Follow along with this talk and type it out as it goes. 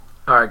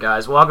Alright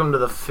guys, welcome to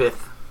the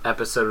 5th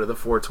episode of the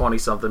 420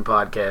 something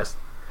podcast.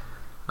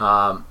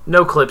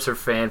 No clips or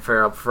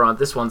fanfare up front.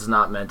 This one's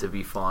not meant to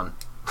be fun.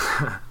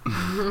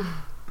 I'm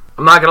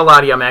not gonna lie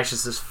to you, I'm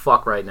anxious as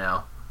fuck right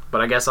now. But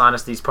I guess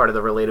honesty's part of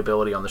the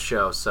relatability on the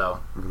show, so...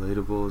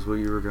 Relatable is what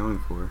you were going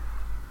for.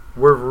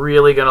 We're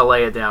really gonna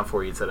lay it down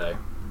for you today.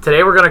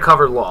 Today we're gonna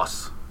cover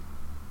loss.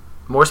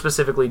 More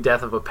specifically,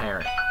 death of a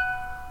parent.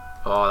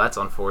 Oh, that's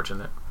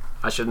unfortunate.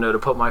 I should know to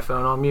put my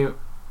phone on mute.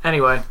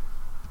 Anyway...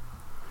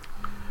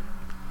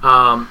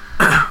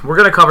 we're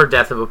going to cover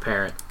death of a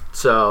parent.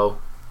 So,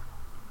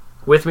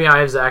 with me I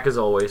have Zach as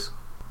always,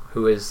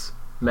 who is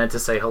meant to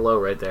say hello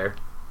right there.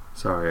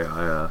 Sorry,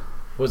 I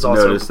was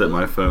also noticed that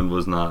my phone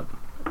was not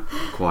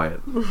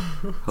quiet. Hello,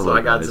 so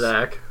I got guys.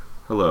 Zach.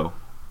 Hello.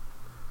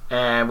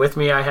 And with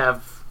me I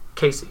have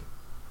Casey.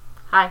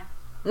 Hi.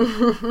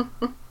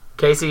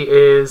 Casey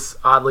is,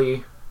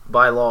 oddly,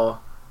 by law,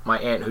 my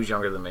aunt who's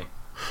younger than me.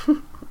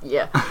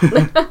 Yeah.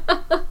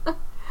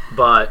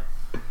 But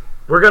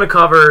we're going to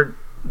cover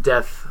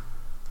death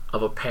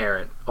of a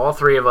parent. All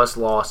three of us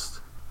lost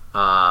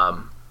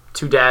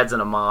two dads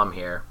and a mom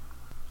here,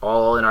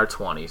 all in our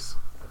 20s.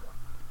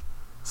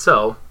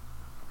 So,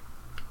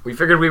 we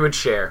figured we would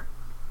share.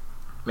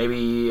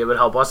 Maybe it would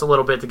help us a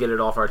little bit to get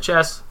it off our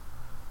chest.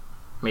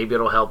 Maybe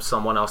it'll help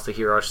someone else to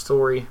hear our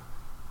story.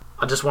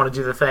 I just want to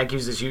do the thank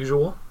yous as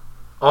usual.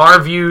 Our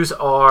views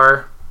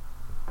are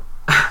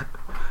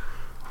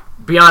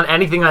beyond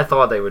anything I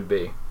thought they would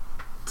be.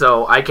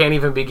 So I can't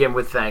even begin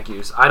with thank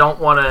yous. I don't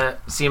want to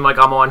seem like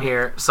I'm on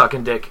here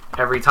sucking dick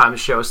every time the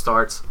show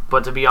starts.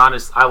 But to be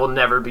honest, I will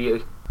never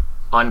be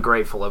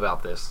ungrateful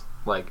about this.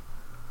 Like,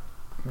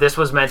 this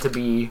was meant to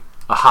be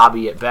a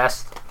hobby at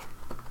best.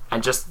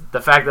 And just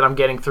the fact that I'm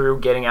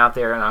getting out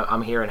there, and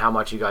I'm hearing how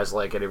much you guys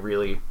like it, it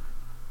really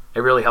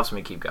helps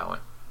me keep going.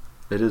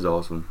 It is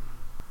awesome.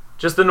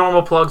 Just the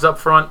normal plugs up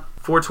front.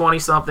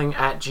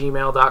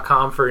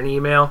 420something@gmail.com for an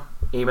email.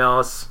 Email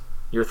us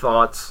your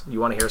thoughts. You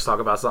want to hear us talk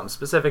about something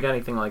specific,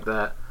 anything like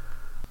that.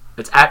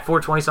 It's at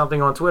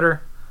 420something on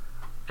Twitter.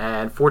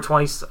 And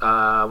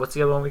 420, what's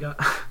the other one we got?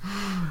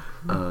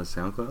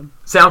 SoundCloud?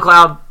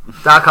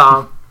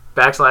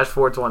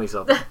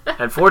 SoundCloud.com/420something.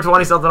 And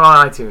 420something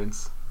on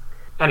iTunes.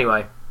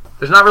 Anyway,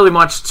 there's not really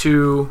much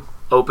to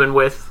open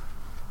with.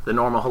 The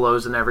normal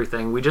hellos and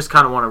everything. We just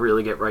kind of want to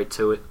really get right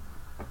to it.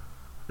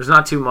 There's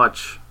not too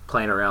much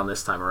playing around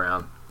this time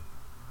around.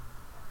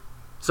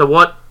 So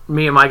what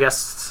me and my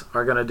guests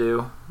are going to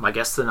do, my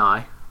guests and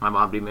I, my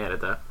mom would be mad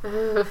at that.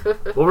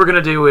 What we're going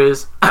to do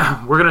is,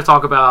 we're going to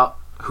talk about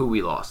who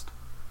we lost.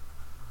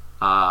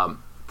 The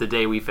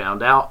day we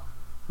found out,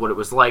 what it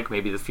was like,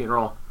 maybe the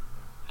funeral,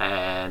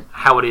 and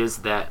how it is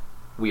that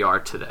we are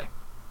today.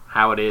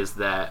 How it is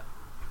that,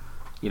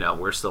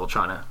 we're still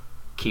trying to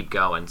keep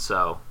going.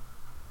 So,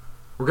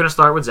 we're going to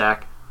start with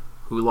Zach,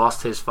 who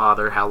lost his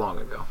father how long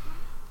ago?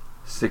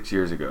 6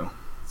 years ago.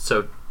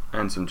 So,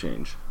 And some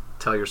change.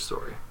 tell your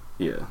story.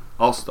 Yeah,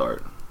 I'll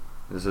start.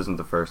 This isn't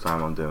the first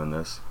time I'm doing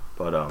this.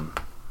 But,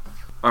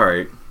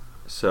 alright.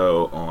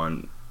 So,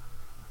 on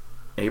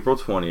April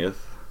 20th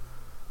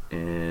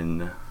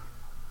in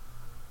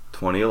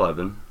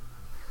 2011,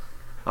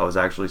 I was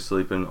actually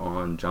sleeping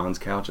on John's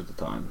couch at the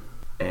time.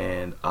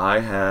 And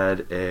I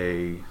had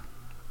a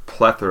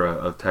plethora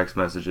of text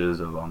messages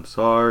of, I'm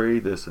sorry,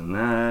 this and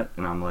that.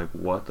 And I'm like,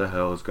 what the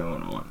hell is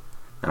going on?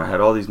 And I had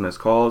all these missed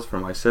calls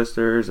from my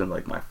sisters and,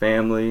 my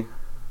family.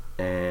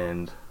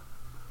 And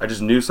I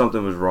just knew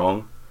something was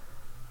wrong.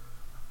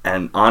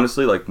 And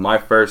honestly, my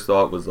first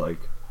thought was, I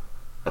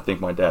think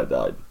my dad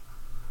died.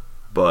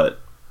 But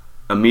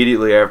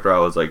immediately after, I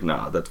was like,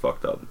 nah, that's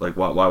fucked up.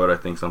 Why would I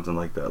think something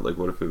like that?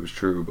 What if it was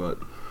true? But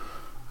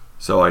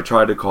so I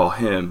tried to call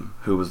him,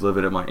 who was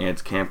living at my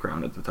aunt's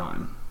campground at the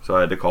time. So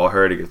I had to call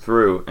her to get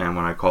through. And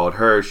when I called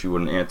her, she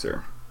wouldn't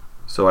answer.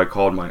 So I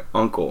called my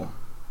uncle.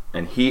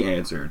 And he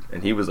answered.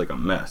 And he was a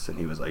mess. And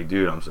he was like,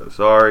 dude, I'm so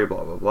sorry,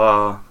 blah, blah,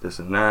 blah, this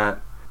and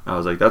that. I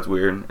was like, that's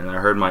weird. And I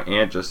heard my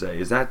aunt just say,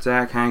 is that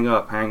Zach? Hang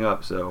up, hang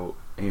up. So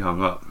he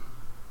hung up.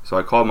 So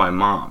I called my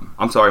mom.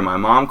 My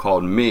mom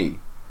called me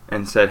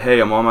and said, hey,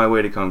 I'm on my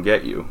way to come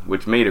get you,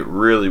 which made it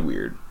really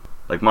weird.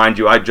 Mind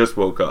you, I just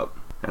woke up.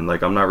 And,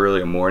 I'm not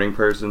really a morning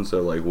person,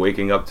 so,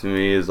 waking up to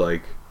me is,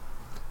 a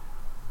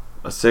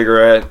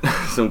cigarette,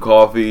 some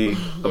coffee,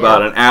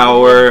 about an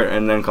hour,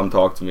 and then come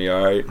talk to me,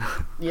 alright?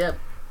 Yep.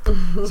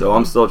 So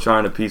I'm still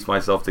trying to piece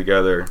myself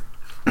together.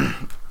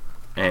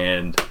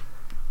 And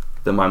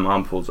then my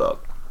mom pulls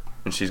up,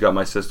 and she's got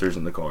my sisters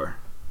in the car.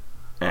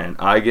 And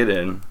I get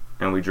in,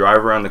 and we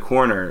drive around the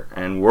corner,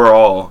 and we're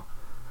all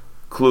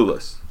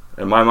clueless.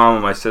 And my mom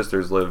and my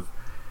sisters live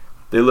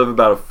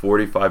about a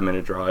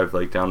 45-minute drive,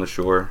 down the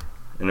shore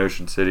in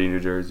Ocean City, New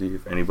Jersey,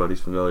 if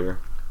anybody's familiar.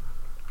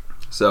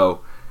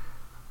 So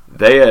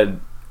they had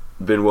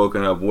been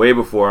woken up way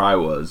before I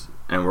was,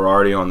 and were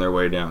already on their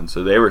way down.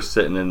 So they were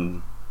sitting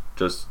in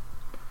just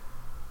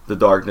the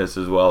darkness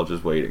as well,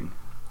 just waiting.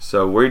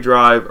 So we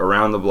drive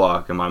around the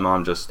block, and my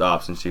mom just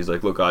stops, and she's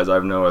like, look, guys, I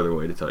have no other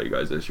way to tell you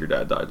guys this. Your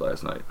dad died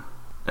last night.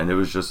 And it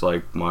was just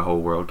my whole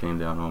world came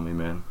down on me,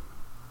 man.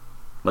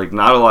 Like,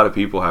 not a lot of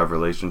people have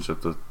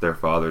relationships with their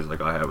fathers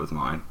like I had with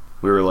mine.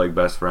 We were like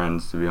best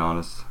friends, to be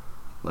honest.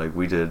 Like,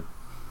 we did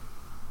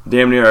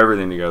damn near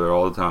everything together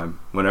all the time,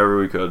 whenever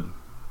we could.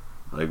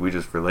 Like, we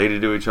just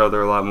related to each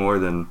other a lot more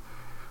than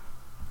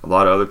a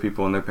lot of other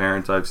people and their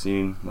parents I've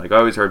seen. Like, I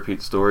always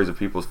heard stories of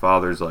people's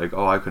fathers like,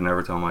 oh, I could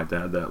never tell my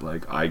dad that.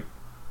 Like, I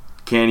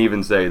can't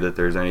even say that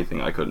there's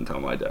anything I couldn't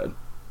tell my dad.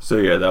 So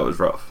yeah, that was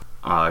rough.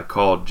 I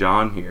called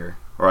John here,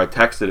 or I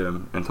texted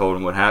him and told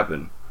him what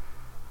happened.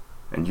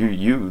 And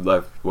you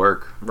left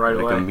work Right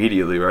like away.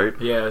 immediately, right?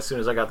 Yeah, as soon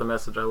as I got the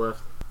message, I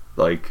left.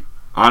 Like,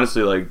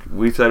 honestly, like,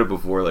 we've said it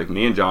before, like,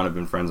 me and John have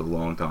been friends a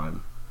long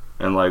time.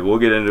 And, like, we'll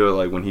get into it,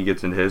 like, when he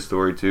gets into his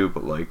story, too.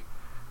 But, like,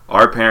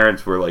 our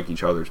parents were, like,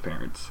 each other's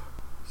parents.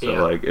 So,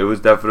 Yeah. like, it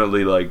was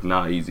definitely, like,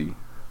 not easy.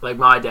 Like,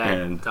 my dad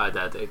And- died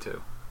that day,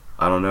 too.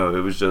 I don't know.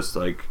 It was just,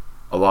 like,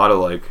 a lot of,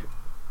 like,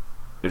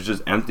 it was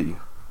just empty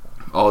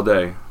all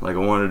day. Like, I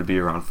wanted to be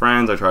around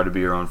friends. I tried to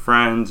be around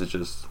friends. It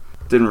just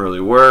didn't really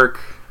work.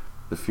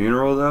 The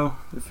funeral, though?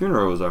 The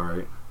funeral was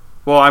alright.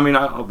 Well, I mean,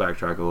 I'll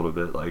backtrack a little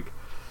bit. Like,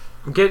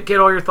 Get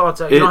all your thoughts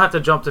out. You don't have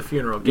to jump to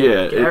funeral.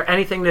 Get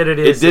anything that it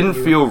it is. didn't that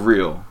you- feel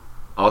real.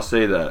 I'll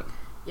say that.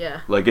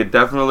 Yeah. Like, it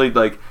definitely,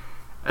 like,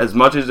 as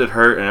much as it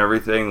hurt and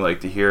everything, like,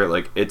 to hear it,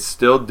 like, it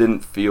still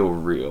didn't feel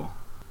real.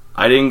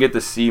 I didn't get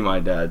to see my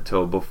dad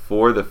till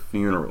before the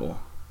funeral.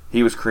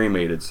 He was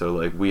cremated, so,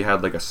 like, we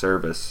had, like, a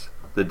service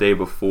the day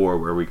before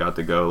where we got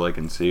to go, like,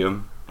 and see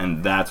him,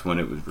 and that's when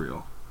it was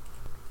real.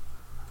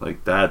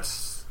 Like,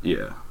 that's,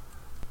 yeah.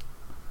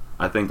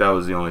 I think that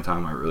was the only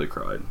time I really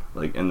cried,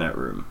 like, in that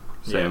room,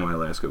 saying my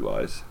last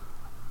goodbyes.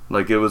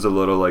 Like, it was a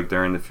little, like,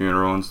 during the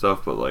funeral and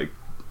stuff, but, like,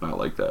 not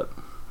like that.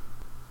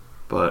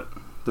 But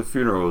the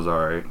funeral was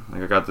alright.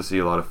 Like, I got to see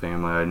a lot of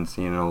family I hadn't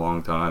seen in a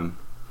long time.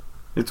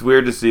 It's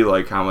weird to see,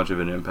 like, how much of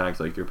an impact,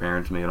 like, your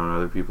parents made on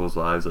other people's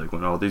lives. Like,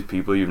 when all these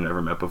people you've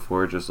never met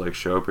before just, like,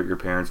 show up at your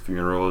parents'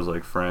 funerals,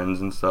 like,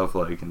 friends and stuff,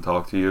 like, and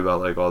talk to you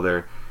about, like, all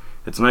their...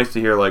 It's nice to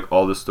hear, like,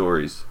 all the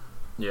stories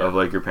of,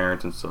 like, your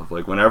parents and stuff.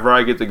 Like, whenever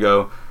I get to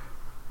go...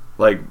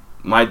 Like,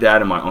 my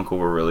dad and my uncle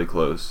were really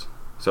close.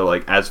 So,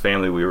 like, as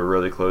family, we were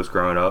really close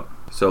growing up.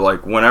 So,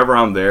 like, whenever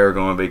I'm there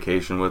going on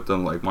vacation with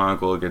them, like, my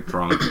uncle will get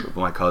drunk with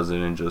my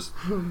cousin and just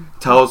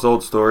tell us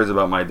old stories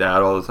about my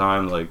dad all the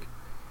time. Like,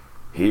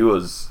 he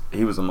was a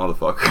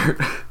motherfucker.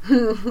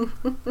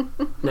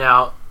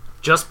 Now,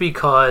 just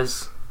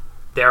because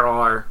there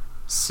are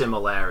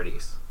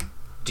similarities,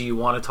 do you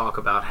want to talk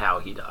about how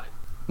he died?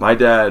 My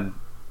dad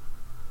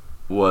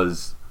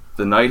was...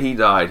 The night he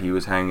died, he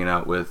was hanging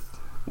out with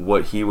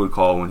what he would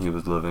call, when he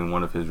was living,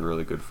 one of his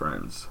really good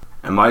friends.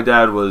 And my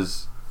dad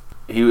was...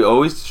 He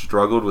always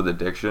struggled with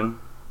addiction,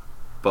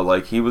 but,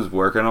 like, he was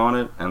working on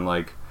it, and,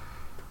 like...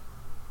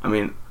 I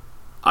mean,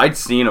 I'd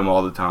seen him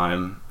all the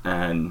time,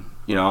 and,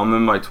 you know, I'm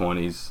in my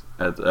 20s.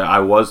 I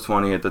was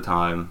 20 at the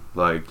time.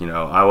 Like, you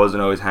know, I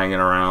wasn't always hanging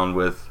around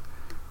with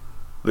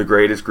the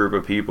greatest group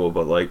of people,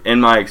 but, like, in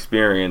my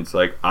experience,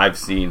 like, I've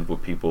seen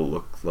what people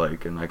look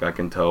like, and, like, I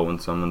can tell when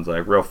someone's,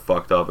 like, real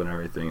fucked up and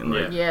everything, and,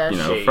 like, Yeah, you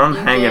know, shady. from You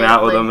hanging get,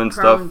 out with like, him and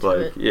prone stuff, to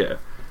like, it. yeah,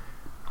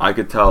 I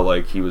could tell,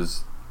 like, he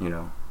was, you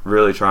know,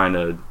 really trying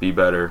to be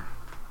better.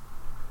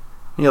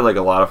 He had, like,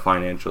 a lot of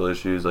financial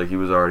issues, like, he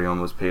was already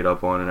almost paid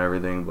up on and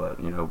everything,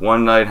 but, you know,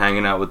 one night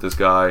hanging out with this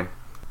guy,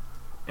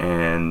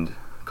 and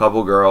a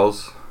couple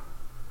girls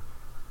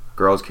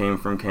came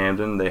from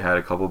Camden, they had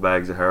a couple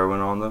bags of heroin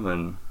on them,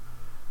 and,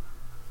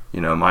 you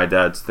know, my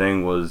dad's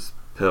thing was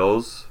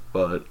pills,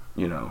 but,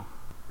 you know,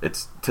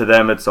 to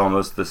them it's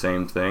almost the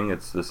same thing,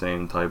 it's the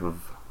same type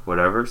of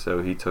whatever,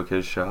 so he took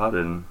his shot,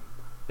 and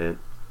it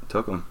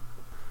took him.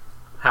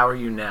 How are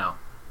you now?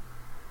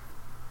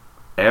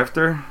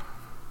 After,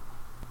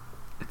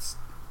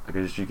 I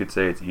guess you could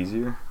say it's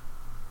easier.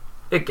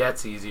 It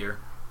gets easier.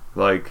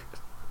 Like,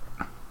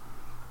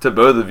 to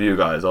both of you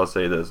guys, I'll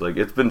say this. Like,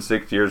 it's been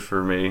 6 years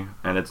for me,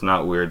 and it's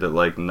not weird that,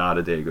 like, not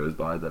a day goes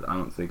by that I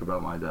don't think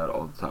about my dad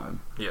all the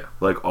time. Yeah.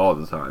 Like, all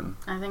the time.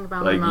 I think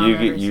about Like, my mom you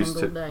every get used to,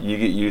 single day. you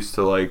get used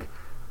to, like,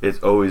 it's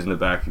always in the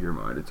back of your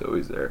mind. It's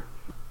always there.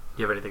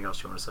 You have anything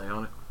else you want to say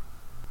on it?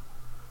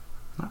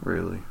 Not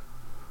really.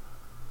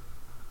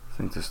 I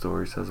think the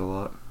story says a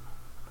lot.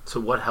 So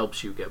what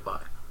helps you get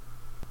by?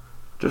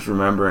 Just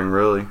remembering,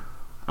 really.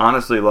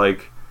 Honestly,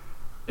 like,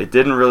 it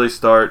didn't really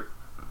start...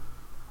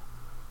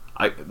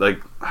 the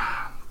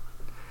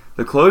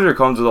closure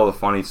comes with all the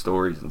funny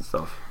stories and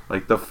stuff.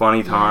 Like, the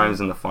funny times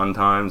and the fun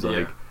times.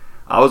 Like,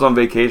 I was on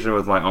vacation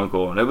with my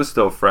uncle, and it was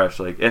still fresh.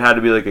 Like, it had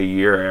to be, like, a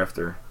year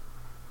after.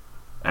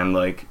 And,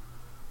 like,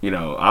 you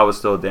know, I was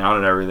still down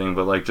and everything,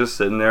 but, like, just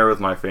sitting there with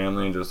my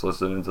family and just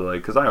listening to,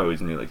 like... Because I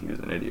always knew, like, he was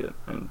an idiot.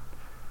 And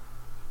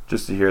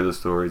just to hear the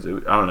stories, I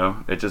don't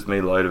know. It just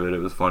made light of it. It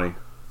was funny.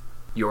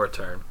 Your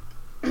turn.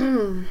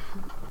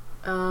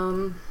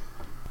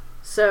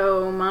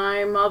 So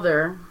my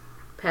mother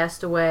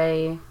passed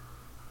away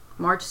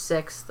March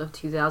 6th of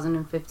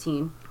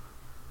 2015,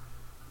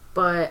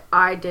 but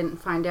I didn't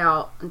find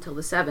out until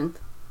the 7th.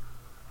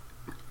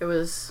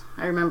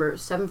 I remember it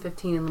was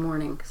 7:15 in the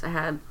morning because I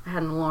had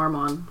an alarm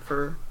on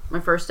for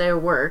my first day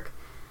of work,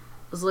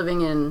 was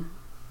living in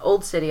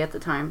Old City at the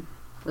time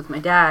with my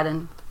dad,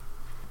 and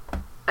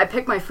I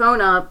picked my phone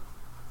up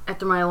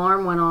after my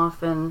alarm went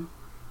off, and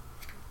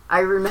I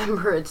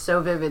remember it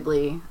so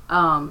vividly.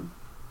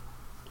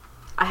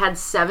 I had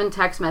 7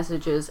 text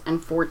messages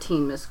and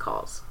 14 missed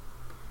calls.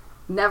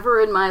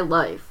 Never in my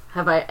life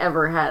have I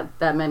ever had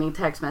that many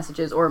text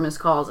messages or missed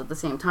calls at the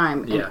same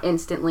time, and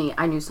instantly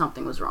I knew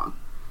something was wrong.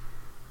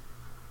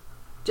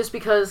 Just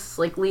because,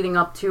 like, leading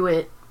up to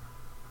it,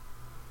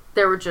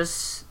 there were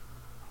just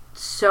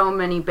so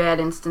many bad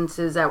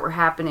instances that were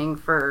happening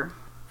for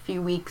a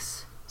few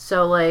weeks.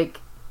 So,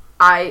 like,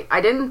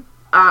 I'm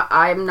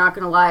not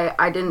gonna lie,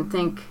 I didn't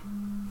think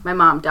my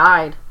mom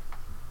died.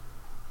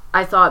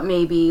 I thought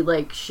maybe,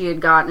 like, she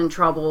had gotten in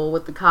trouble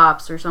with the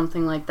cops or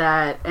something like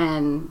that,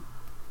 and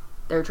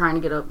they were trying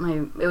to get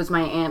it was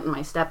my aunt and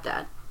my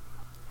stepdad.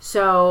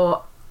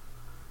 So,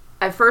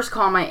 I first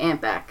called my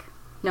aunt back.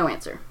 No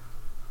answer.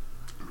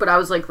 But I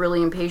was, like,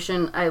 really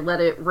impatient. I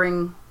let it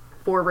ring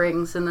 4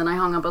 rings, and then I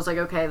hung up. I was like,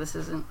 okay, this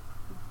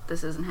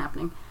isn't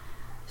happening.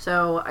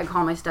 So, I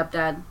called my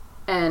stepdad,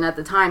 and at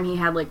the time, he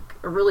had, like,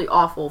 a really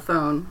awful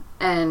phone,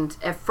 and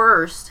at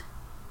first,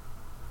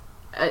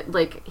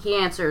 like, he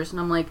answers, and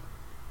I'm like,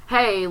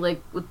 hey,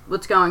 like,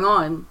 what's going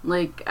on?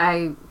 Like,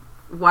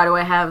 why do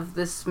I have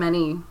this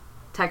many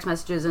text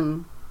messages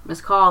and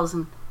missed calls?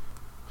 And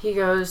he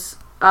goes,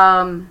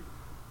 well,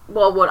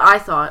 what I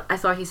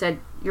thought he said,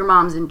 your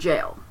mom's in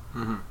jail.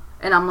 Mm-hmm.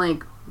 And I'm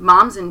like,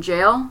 mom's in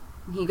jail?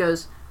 And he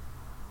goes,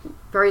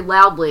 very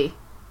loudly,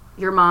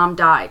 your mom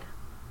died.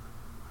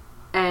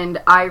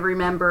 And I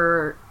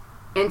remember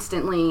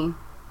instantly,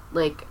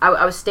 like,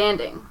 I was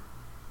standing,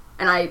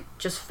 and I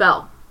just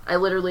fell. I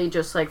literally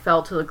just, like,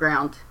 fell to the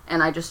ground,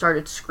 and I just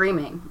started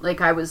screaming. Like,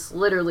 I was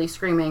literally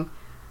screaming.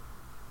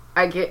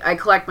 I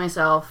collect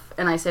myself,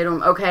 and I say to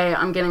him, okay,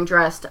 I'm getting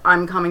dressed.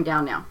 I'm coming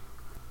down now.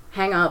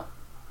 Hang up.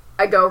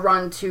 I go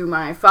run to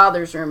my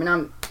father's room, and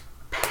I'm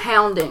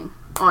pounding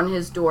on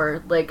his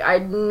door. Like,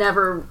 I'd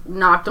never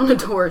knocked on a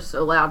door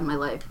so loud in my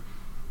life.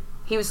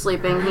 He was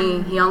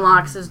sleeping. He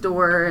unlocks his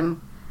door,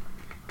 and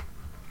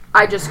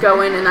I just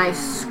go in, and I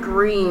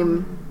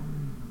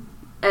scream,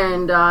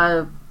 and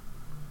I'm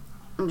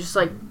just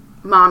like,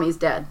 Mommy's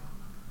dead.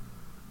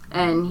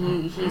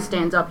 And he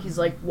stands up. He's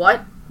like,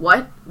 what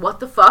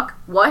the fuck?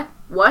 What?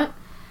 I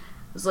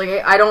was like,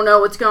 I don't know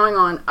what's going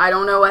on. I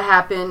don't know what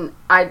happened.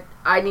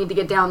 I need to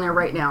get down there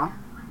right now.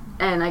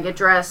 And I get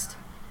dressed,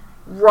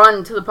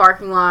 run to the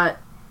parking lot,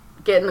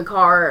 get in the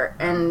car,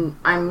 and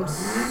I'm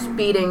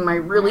speeding my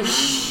really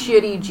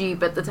shitty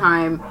Jeep at the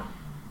time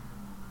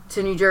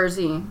to New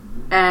Jersey.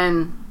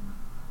 And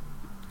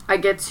I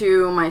get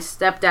to my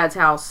stepdad's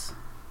house,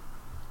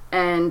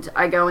 and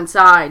I go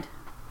inside,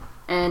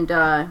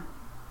 and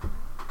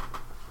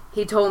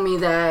he told me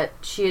that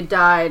she had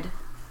died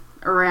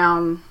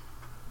around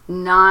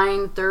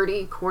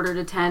 9:30, quarter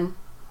to 10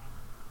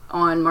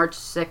 on March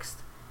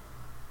 6th.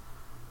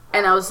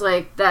 And I was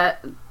like,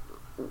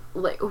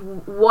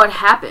 what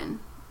happened?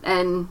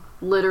 And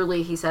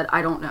literally he said,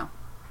 I don't know.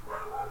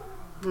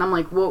 And I'm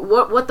like,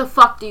 what the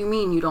fuck do you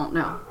mean you don't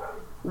know?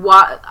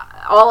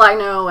 All I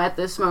know at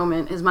this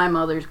moment is my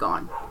mother's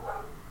gone.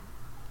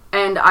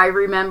 And I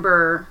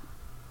remember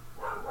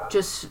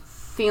just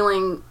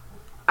feeling,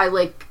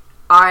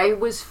 I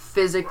was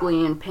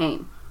physically in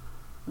pain.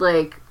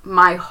 Like,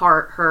 my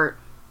heart hurt,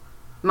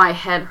 my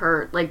head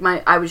hurt, like,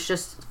 I was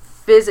just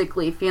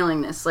physically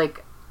feeling this,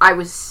 like, I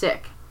was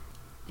sick.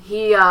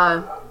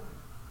 I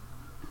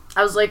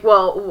was like,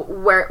 well,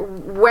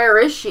 where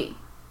is she?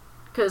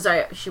 Because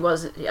I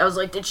was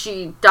like, did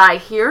she die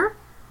here?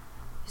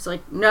 He's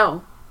like,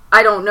 no,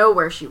 I don't know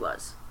where she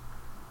was.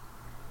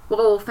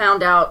 Well,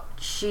 found out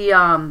she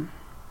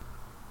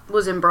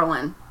was in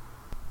Berlin,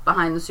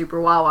 behind the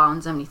Super Wawa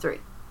on 73.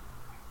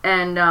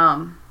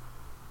 And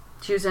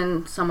she was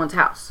in someone's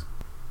house.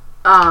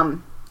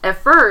 At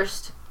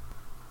first,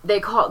 they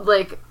called,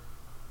 like,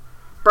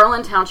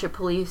 Berlin Township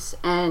Police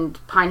and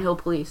Pine Hill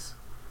Police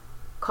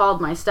called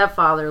my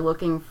stepfather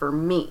looking for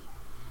me.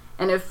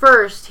 And at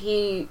first,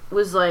 he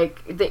was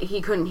like,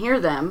 he couldn't hear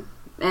them.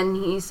 And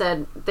he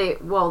said,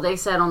 they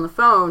said on the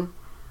phone,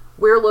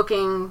 we're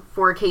looking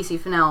for Casey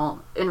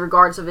Fennell in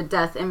regards of a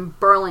death in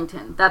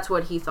Burlington. That's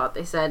what he thought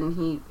they said,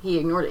 and he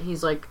ignored it.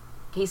 He's like,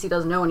 Casey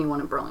doesn't know anyone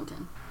in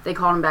Burlington. They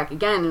called him back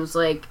again, and it was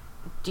like,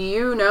 do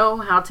you know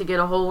how to get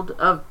a hold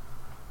of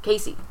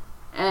Casey?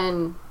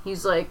 And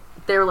he's like,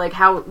 they're like,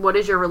 what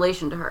is your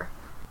relation to her?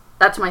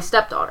 That's my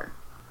stepdaughter.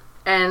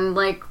 And,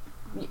 like,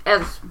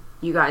 as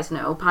you guys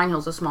know, Pine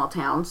Hill's a small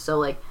town, so,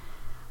 like,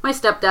 my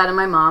stepdad and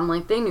my mom,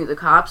 like, they knew the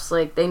cops,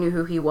 like, they knew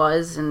who he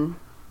was and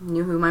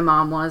knew who my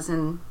mom was,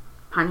 and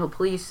Pine Hill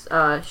Police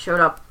showed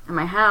up at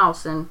my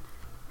house, and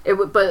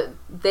but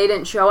they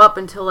didn't show up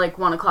until, like,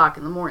 1 o'clock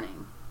in the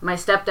morning. My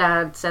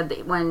stepdad said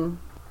that when,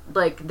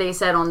 like, they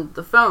said on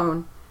the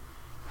phone,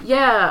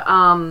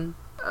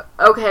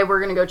 okay,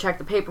 we're gonna go check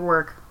the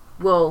paperwork,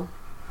 we'll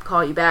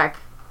call you back.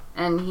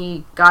 And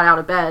he got out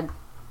of bed,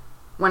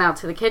 went out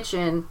to the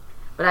kitchen,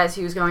 but as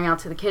he was going out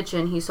to the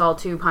kitchen, he saw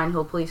 2 Pine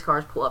Hill Police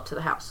cars pull up to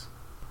the house.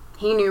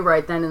 he knew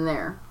right then and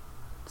there,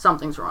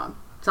 something's wrong.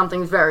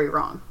 Something's very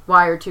wrong.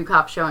 Why are 2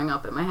 cops showing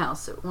up at my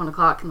house at 1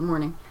 o'clock in the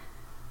morning?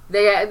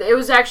 It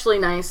was actually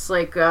nice.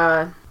 Like,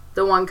 the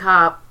one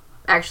cop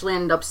actually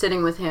ended up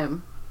sitting with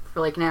him for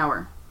like an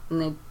hour.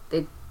 And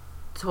they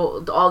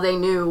told, all they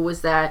knew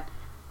was that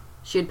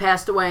she had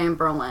passed away in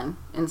Berlin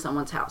in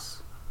someone's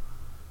house.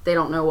 They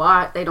don't know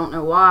why. They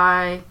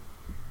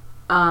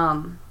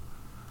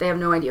have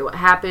no idea what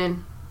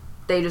happened.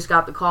 They just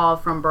got the call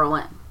from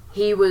Berlin.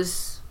 He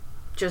was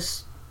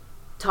just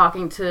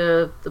talking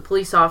to the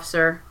police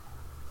officer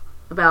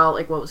about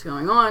like what was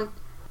going on.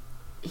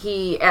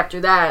 After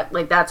that,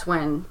 like, that's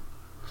when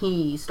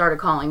he started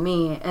calling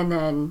me, and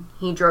then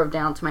he drove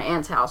down to my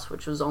aunt's house,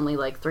 which was only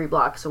like 3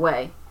 blocks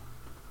away.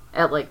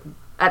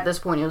 At this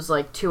point it was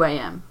like 2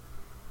 a.m.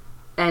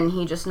 and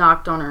he just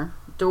knocked on her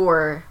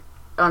door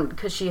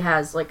because she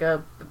has like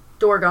a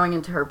door going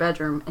into her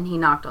bedroom, and he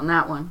knocked on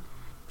that one.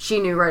 She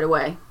knew right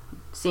away,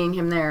 seeing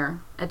him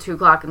there at 2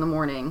 o'clock in the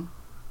morning,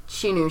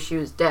 she knew she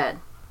was dead.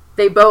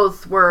 They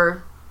both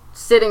were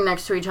sitting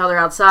next to each other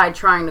outside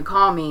trying to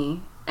call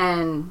me,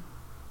 and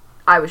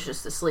I was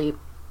just asleep.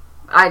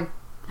 I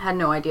had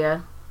no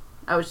idea.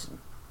 I was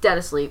dead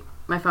asleep.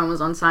 My phone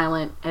was on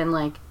silent, and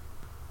like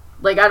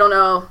I don't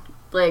know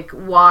like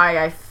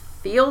why I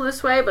feel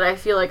this way, but I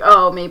feel like,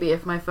 oh, maybe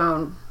if my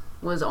phone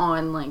was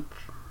on, like,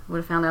 would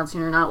have found out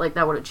sooner or not, like,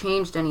 that would have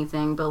changed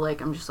anything. But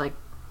like, I'm just like,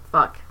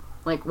 fuck,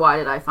 like, why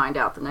did I find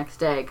out the next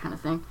day, kind of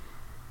thing.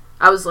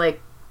 I was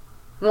like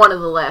one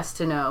of the last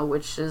to know,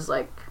 which is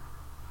like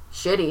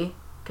shitty,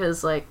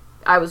 because like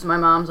I was my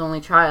mom's only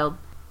child,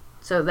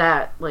 so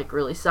that like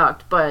really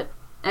sucked. But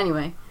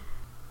anyway,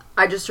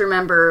 I just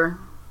remember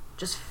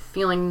just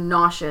feeling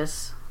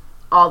nauseous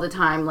all the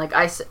time. Like,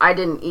 I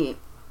didn't eat.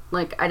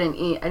 Like, I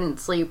didn't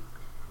sleep.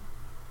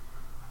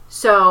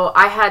 So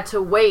I had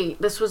to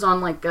wait. This was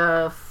on like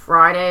a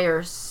Friday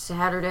or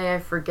Saturday, I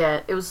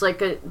forget. It was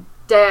like a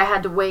day I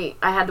had to wait.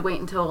 I had to wait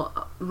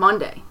until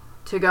Monday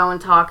to go and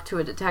talk to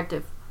a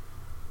detective.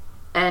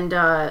 And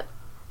at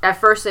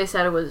first they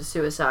said it was a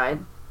suicide.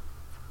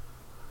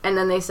 And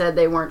then they said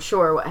they weren't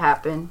sure what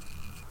happened.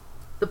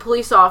 The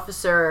police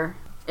officer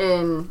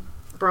in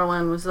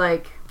Berlin was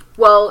like,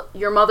 well,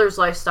 your mother's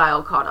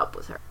lifestyle caught up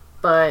with her.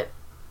 But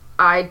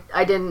I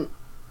didn't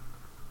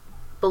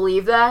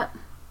believe that,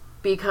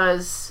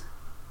 because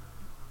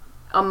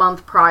a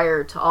month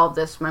prior to all of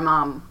this, my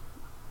mom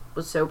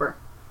was sober.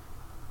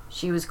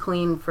 She was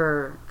clean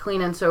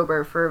and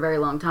sober for a very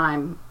long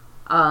time.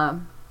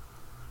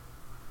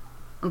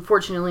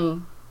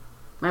 Unfortunately,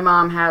 my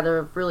mom had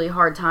a really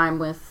hard time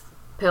with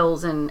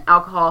pills and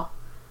alcohol.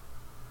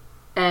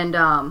 And,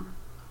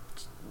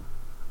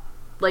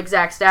 like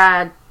Zach's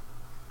dad,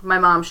 my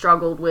mom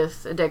struggled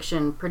with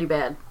addiction pretty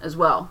bad as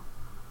well.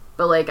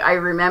 But, like, I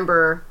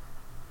remember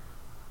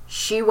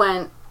she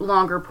went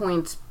longer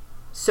points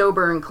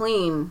sober and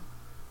clean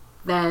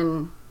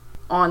than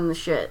on the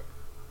shit.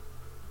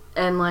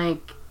 And,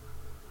 like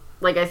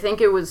I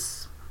think it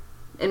was,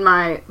 in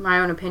my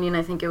own opinion,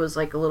 I think it was,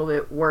 like, a little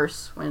bit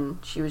worse when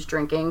she was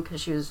drinking,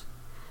 because she was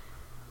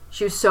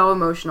so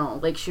emotional.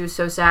 Like, she was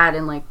so sad,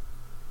 and,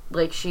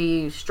 like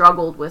she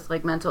struggled with,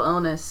 like, mental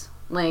illness.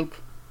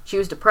 Like, she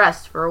was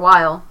depressed for a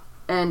while,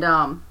 and,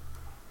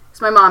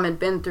 so my mom had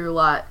been through a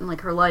lot in,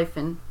 like, her life,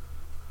 and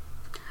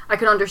I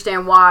could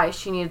understand why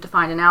she needed to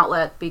find an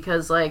outlet,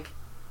 because, like,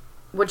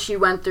 what she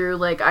went through,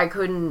 like, I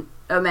couldn't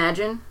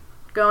imagine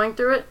going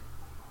through it.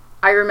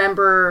 I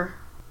remember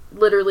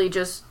literally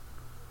just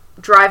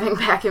driving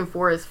back and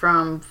forth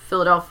from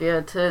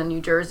Philadelphia to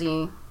New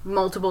Jersey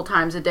multiple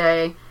times a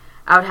day.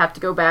 I would have to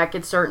go back,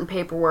 get certain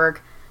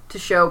paperwork to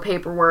show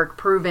paperwork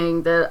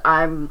proving that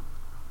I'm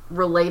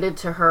related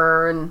to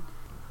her. And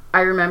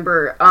I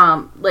remember,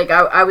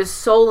 I was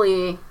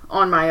solely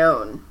on my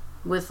own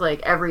with,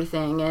 like,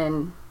 everything.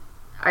 And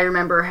I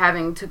remember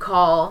having to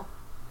call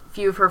a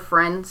few of her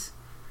friends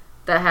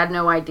that had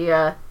no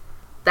idea.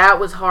 That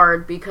was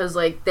hard, because,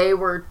 like, they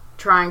were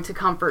trying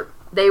to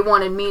they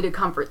wanted me to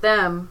comfort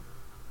them,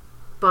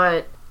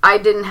 but I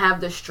didn't have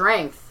the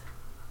strength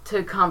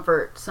to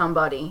comfort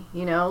somebody,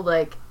 you know?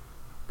 Like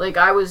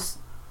I was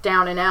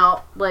down and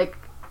out. Like,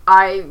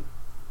 I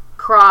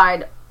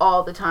cried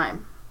all the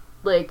time.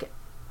 Like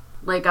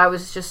I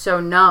was just so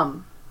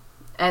numb.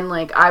 And,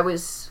 like, I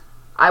was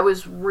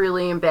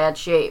really in bad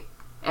shape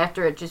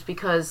after it, just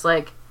because,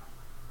 like,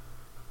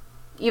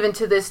 even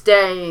to this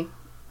day,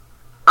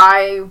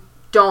 I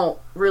don't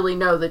really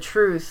know the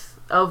truth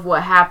of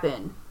what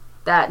happened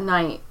that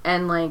night.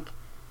 And, like,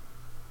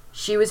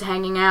 she was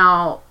hanging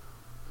out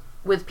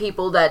with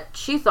people that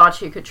she thought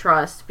she could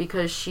trust,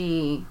 because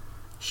she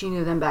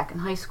knew them back in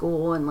high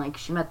school, and, like,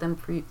 she met them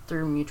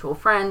through mutual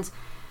friends,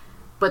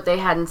 but they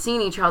hadn't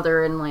seen each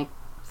other in, like,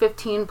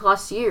 15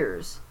 plus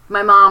years.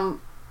 My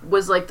mom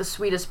was, like, the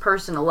sweetest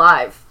person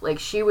alive. Like,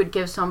 she would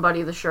give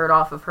somebody the shirt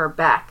off of her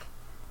back.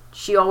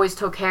 She always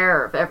took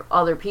care of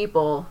other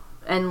people,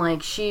 and,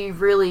 like, she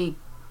really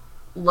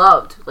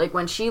loved. Like,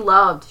 when she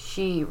loved,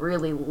 she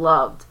really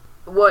loved.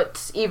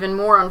 What's even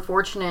more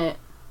unfortunate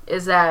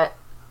is that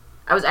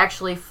I was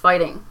actually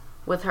fighting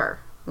with her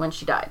when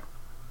she died.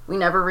 We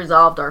never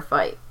resolved our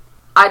fight.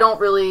 I don't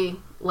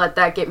really let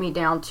that get me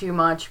down too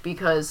much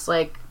because,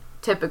 like,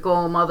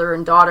 typical mother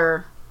and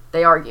daughter,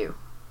 they argue.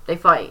 They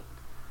fight.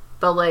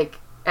 But, like,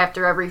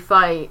 after every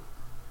fight,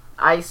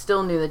 I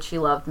still knew that she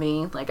loved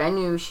me. Like, I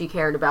knew she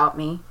cared about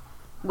me.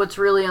 What's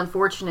really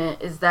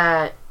unfortunate is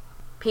that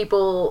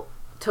people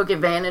took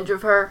advantage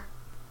of her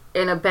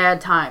in a bad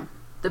time.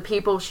 The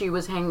people she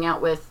was hanging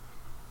out with,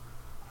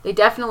 they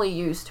definitely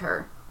used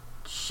her.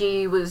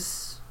 She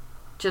was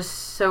just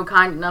so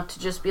kind enough to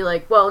just be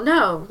like, well,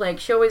 no, like,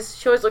 she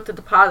always looked at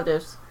the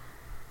positives.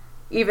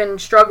 Even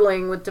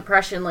struggling with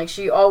depression, like,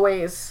 she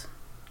always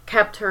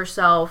kept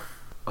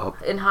herself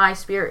Up. in high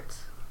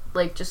spirits.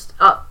 Like, just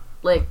up.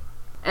 Like,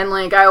 and,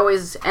 like, I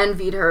always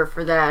envied her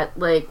for that,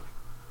 like,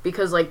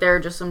 because, like, there are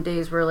just some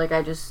days where, like,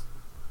 I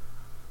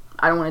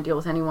don't want to deal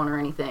with anyone or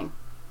anything.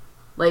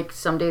 Like,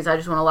 some days I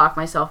just want to lock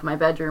myself in my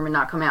bedroom and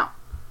not come out.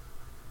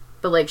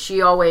 But, like,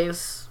 she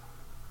always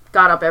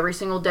got up every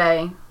single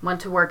day,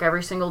 went to work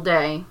every single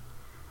day,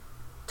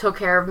 took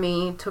care of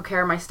me, took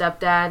care of my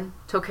stepdad,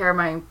 took care of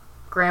my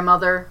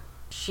grandmother.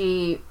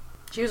 She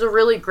was a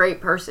really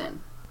great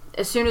person.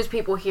 As soon as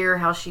people hear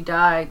how she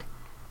died,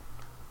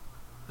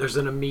 there's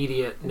an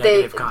immediate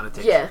negative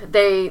connotation. Yeah,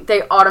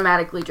 they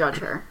automatically judge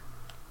her.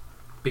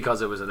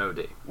 Because it was an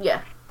OD.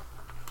 Yeah.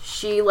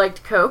 She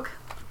liked Coke.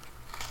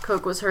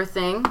 Coke was her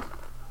thing.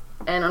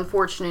 And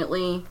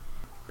unfortunately,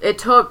 it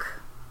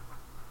took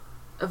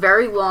a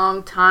very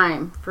long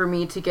time for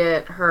me to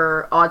get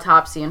her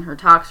autopsy and her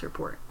tox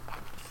report.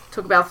 It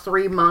took about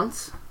 3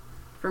 months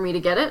for me to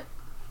get it,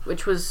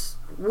 which was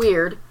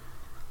weird,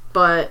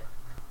 but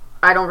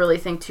I don't really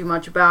think too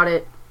much about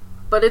it.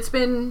 But it's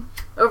been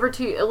a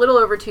little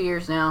over 2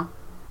 years now.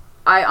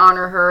 I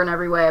honor her in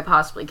every way I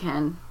possibly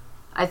can.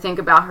 I think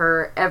about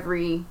her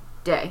every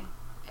day.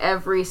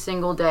 Every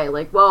single day.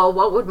 Like, well,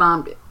 what would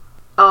Mom do?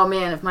 Oh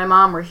man, if my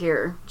mom were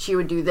here, she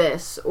would do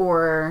this.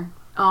 Or,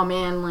 oh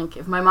man, like,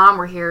 if my mom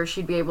were here,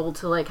 she'd be able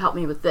to, like, help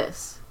me with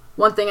this.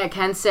 One thing I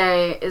can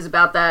say is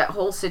about that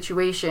whole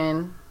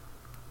situation,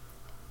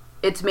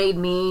 it's made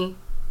me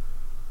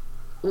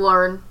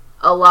learn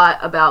a lot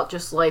about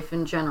just life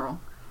in general.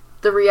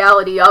 The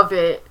reality of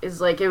it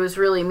is, like, it was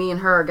really me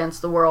and her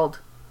against the world.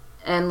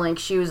 And, like,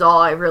 she was all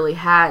I really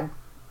had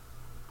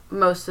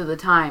most of the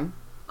time.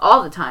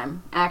 All the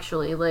time,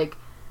 actually. Like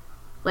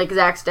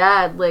Zach's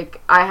dad,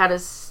 like, I had a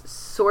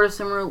sort of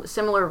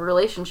similar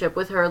relationship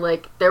with her.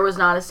 Like, there was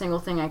not a single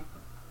thing I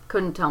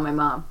couldn't tell my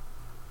mom.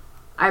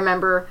 I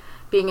remember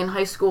being in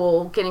high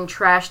school, getting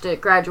trashed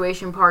at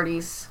graduation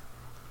parties,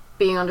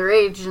 being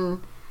underage,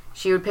 and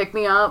she would pick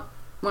me up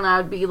when I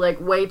would be,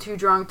 like, way too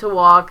drunk to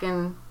walk,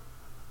 and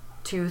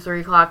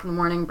 2-3 o'clock in the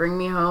morning, bring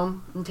me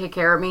home and take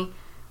care of me,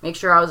 make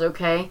sure I was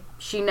okay.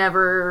 She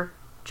never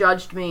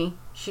judged me.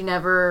 She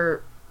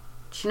never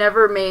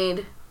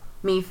made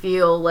me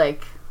feel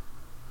like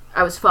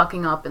I was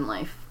fucking up in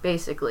life,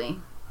 basically.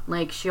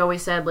 Like, she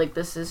always said, like,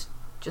 this is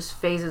just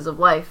phases of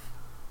life.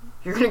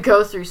 You're gonna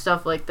go through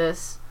stuff like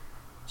this.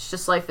 It's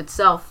just life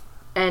itself.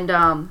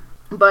 And,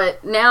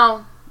 but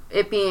now,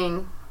 it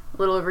being a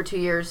little over 2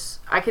 years,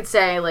 I could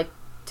say, like,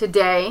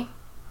 today,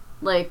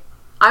 like,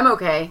 I'm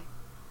okay.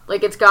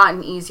 Like, it's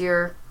gotten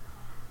easier,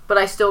 but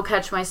I still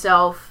catch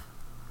myself.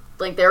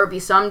 Like, there would be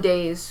some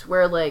days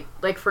where,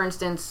 like, for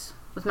instance,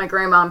 with my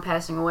grandmom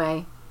passing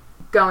away,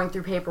 going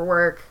through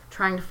paperwork,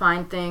 trying to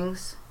find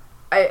things,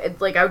 I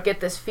would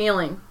get this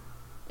feeling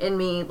in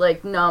me,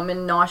 like, numb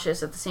and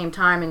nauseous at the same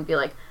time, and be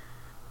like,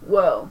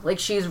 whoa, like,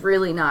 she's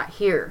really not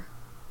here.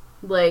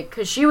 Like,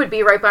 because she would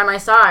be right by my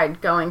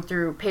side going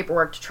through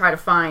paperwork to try to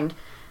find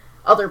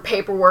other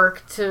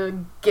paperwork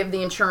to give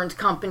the insurance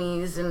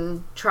companies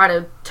and try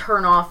to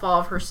turn off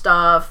all of her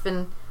stuff,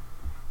 and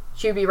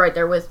she would be right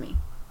there with me.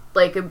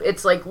 Like,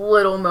 it's like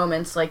little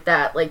moments like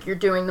that. Like, you're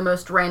doing the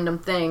most random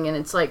thing, and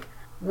it's like,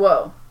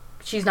 whoa,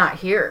 she's not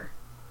here.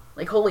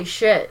 Like, holy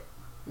shit.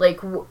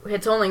 Like,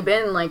 it's only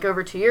been, like,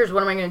 over 2 years.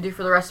 What am I going to do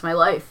for the rest of my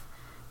life?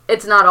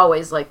 It's not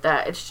always like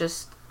that. It's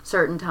just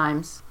certain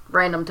times.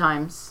 Random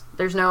times.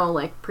 There's no,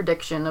 like,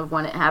 prediction of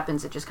when it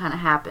happens. It just kind of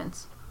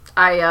happens.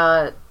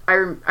 I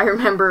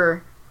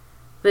remember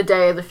the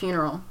day of the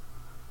funeral.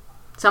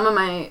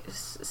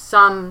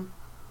 Some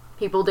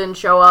people didn't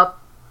show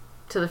up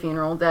to the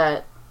funeral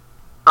that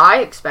I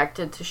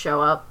expected to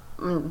show up.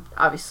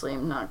 Obviously,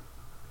 I'm not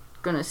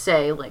gonna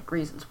say, like,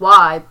 reasons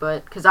why,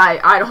 but because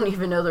I don't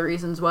even know the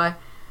reasons why.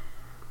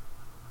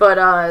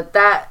 But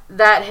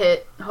that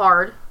hit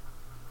hard,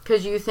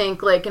 because you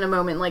think, like, in a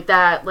moment like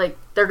that, like,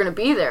 they're gonna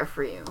be there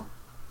for you,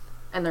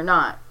 and they're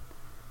not.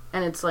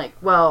 And it's like,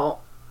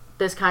 well,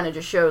 this kind of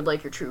just showed,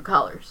 like, your true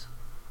colors.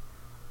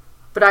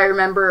 But I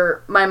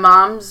remember my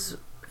mom's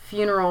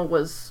funeral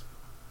was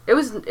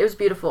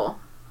beautiful,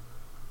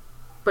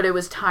 but it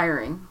was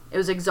tiring. It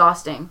was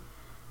exhausting.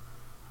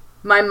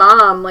 My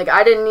mom, like,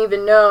 I didn't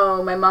even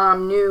know my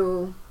mom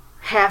knew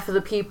half of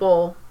the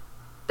people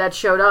that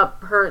showed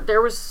up.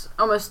 There was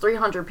almost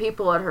 300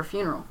 people at her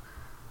funeral.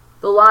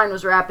 The line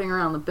was wrapping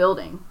around the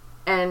building.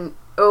 And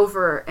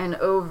over and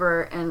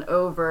over and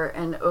over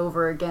and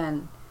over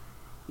again,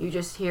 you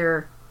just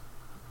hear,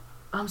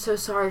 I'm so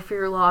sorry for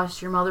your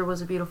loss. Your mother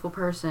was a beautiful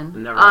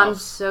person. Never I'm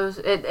else. so...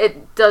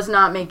 It does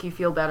not make you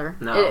feel better.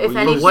 No. If But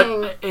anything...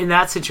 what, in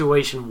that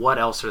situation, what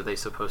else are they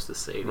supposed to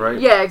say to you? Right.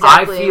 Yeah,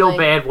 exactly. I feel like,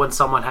 bad when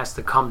someone has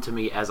to come to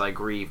me as I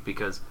grieve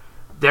because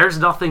there's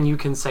nothing you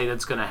can say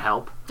that's going to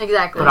help.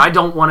 Exactly. But I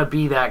don't want to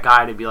be that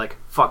guy to be like,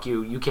 fuck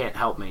you, you can't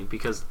help me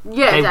because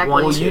Yeah, they exactly.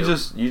 want Well, to.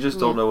 you just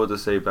don't know what to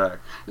say back.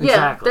 Yeah,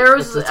 Exactly. there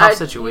was... It's a tough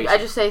situation.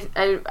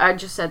 I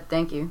just said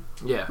thank you.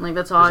 Yeah. Like,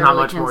 that's all There's I not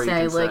really much can more you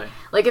say. can Like, say.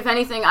 like, if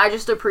anything, I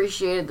just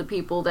appreciated the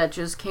people that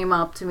just came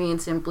up to me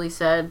and simply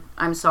said,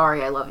 I'm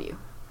sorry, I love you.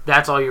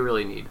 That's all you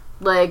really need.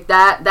 Like,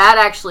 that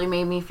actually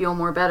made me feel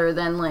more better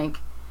than, like,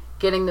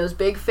 getting those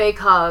big fake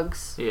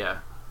hugs Yeah.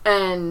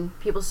 and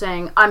people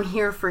saying, I'm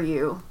here for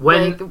you.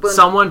 When like,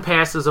 someone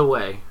passes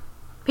away,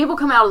 people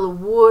come out of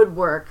the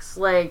woodworks,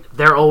 like,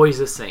 they're always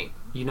a saint.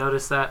 You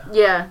notice that?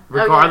 yeah.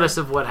 Regardless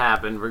of what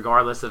happened,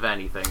 regardless of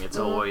anything, it's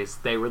Mhm. always,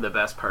 they were the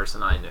best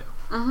person I knew.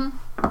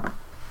 Mm-hmm.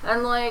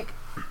 And, like,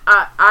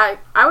 I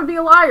would be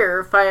a liar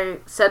if I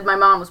said my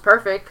mom was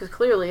perfect, because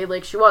clearly,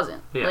 like, she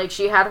wasn't. Yeah. Like,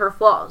 she had her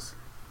flaws.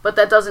 But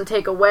that doesn't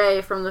take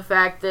away from the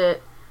fact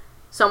that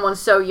someone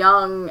so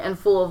young and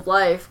full of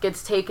life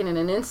gets taken in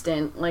an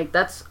instant. Like,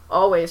 that's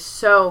always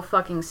so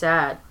fucking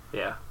sad.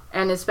 Yeah.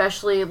 And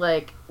especially,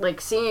 like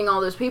seeing all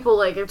those people,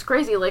 like, it's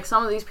crazy. Like,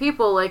 some of these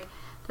people, like,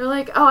 they're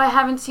like, oh, I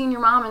haven't seen your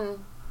mom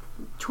in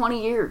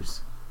 20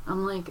 years.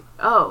 I'm like,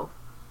 oh.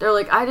 They're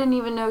like, I didn't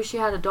even know she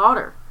had a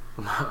daughter.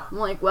 I'm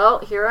like, well,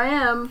 here I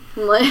am.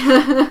 Like,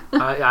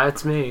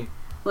 It's me.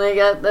 like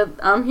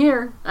I'm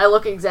here. I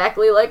look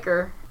exactly like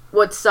her.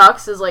 What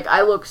sucks is, like,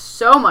 I look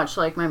so much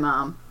like my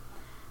mom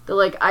that,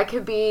 like, I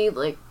could be,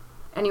 like,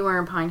 anywhere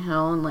in Pine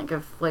Hill, and, like,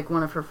 if, like,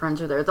 one of her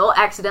friends are there, they'll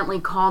accidentally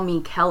call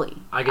me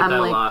Kelly. I get that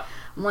like, a lot.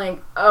 I'm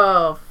like,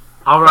 oh,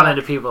 I'll run fuck.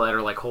 into people that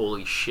are like,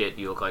 holy shit,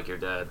 you look like your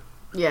dad.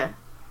 Yeah.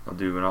 Oh,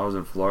 dude, when I was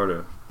in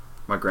Florida,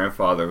 my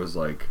grandfather was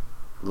like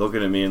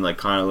looking at me and like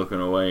kind of looking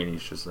away, and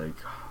he's just like,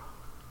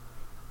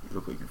 "You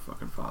look like your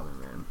fucking father,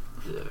 man."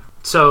 Yeah.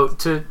 So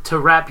to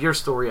wrap your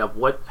story up,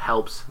 what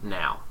helps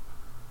now?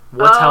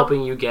 What's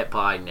helping you get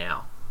by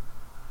now?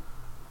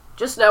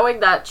 Just knowing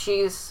that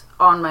she's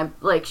on my,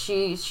 like,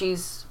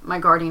 she's my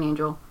guardian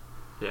angel.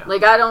 Yeah.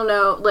 Like, I don't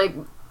know, like,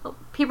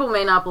 people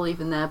may not believe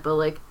in that, but,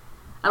 like,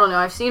 I don't know,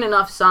 I've seen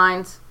enough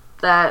signs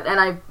that, and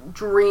I've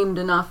dreamed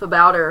enough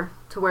about her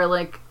to where,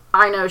 like,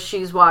 I know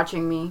she's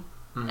watching me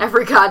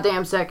every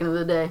goddamn second of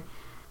the day.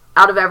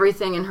 Out of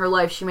everything in her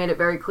life, she made it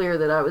very clear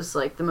that I was,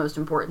 like, the most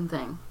important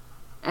thing.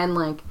 And,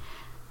 like,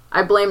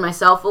 I blame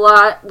myself a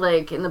lot,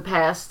 like, in the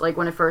past, like,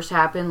 when it first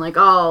happened, like,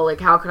 oh, like,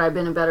 how could I have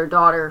been a better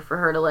daughter for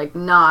her to, like,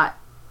 not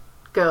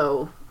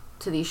go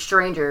to these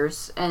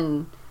strangers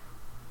and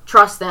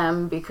trust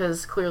them,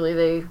 because clearly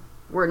they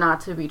were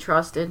not to be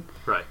trusted.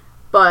 Right.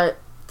 But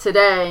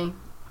today,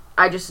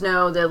 I just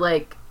know that,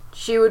 like,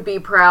 she would be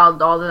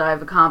proud all that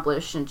I've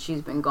accomplished, and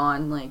she's been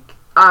gone. Like,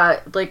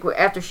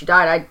 after she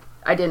died,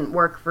 I didn't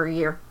work for a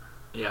year.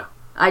 Yeah.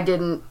 I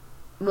didn't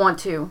want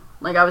to.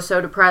 Like, I was so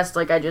depressed,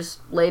 like, I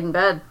just laid in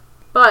bed.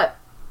 But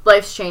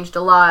life's changed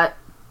a lot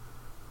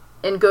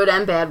in good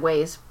and bad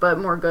ways, but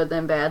more good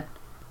than bad.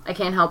 I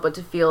can't help but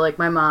to feel like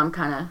my mom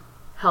kind of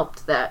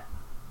helped that.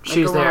 Like,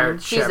 She's there. along.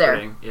 She's there.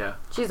 Shepherding. Yeah.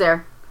 She's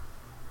there.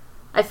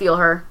 I feel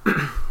her.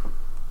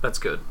 That's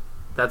good.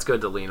 That's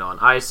good to lean on.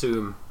 I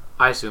assume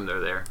they're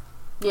there.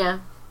 Yeah.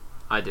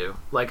 I do.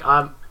 Like,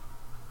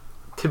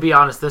 to be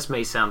honest, this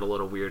may sound a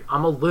little weird.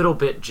 I'm a little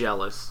bit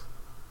jealous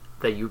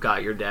that you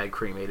got your dad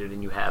cremated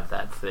and you have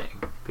that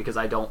thing. Because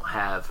I don't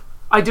have...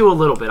 I do a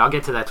little bit. I'll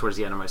get to that towards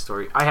the end of my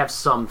story. I have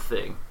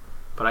something,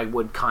 but I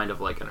would kind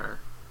of like an urn.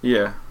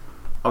 Yeah,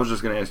 I was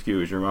just gonna ask you: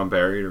 is your mom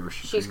buried or was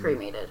she? She's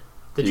cremated.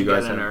 Did You you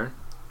guys get an have- urn?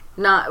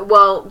 Not...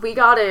 Well, we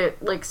got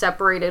it, like,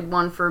 separated.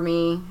 One for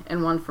me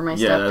and one for my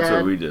Yeah, stepdad. that's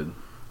what we did.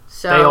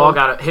 So... They all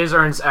got it. His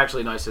urn's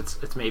actually nice.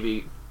 It's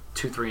maybe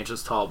 2-3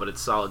 inches tall, but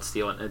it's solid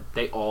steel, and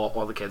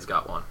all the kids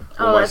got one.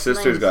 Oh, Well, my that's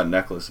sister's nice. got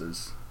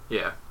necklaces.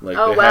 Yeah. Like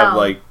Oh, they wow. have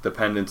like the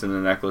pendants and the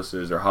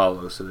necklaces are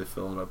hollow, so they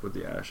fill it up with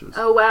the ashes.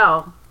 Oh,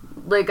 wow.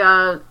 Like,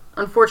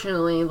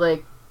 unfortunately,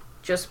 like,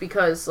 just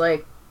because,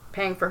 like,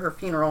 paying for her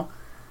funeral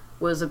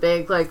was a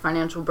big, like,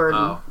 financial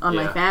burden on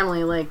my yeah.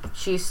 family. Like,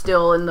 she's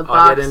still in the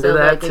I'll get box into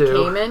that, that, like, too.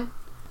 it came in.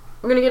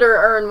 I'm gonna get her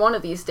urn one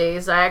of these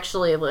days. I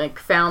actually, like,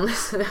 found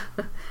this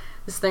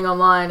this thing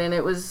online, and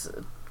it was,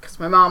 because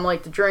my mom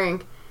liked to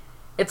drink,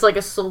 it's like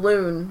a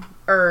saloon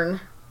urn.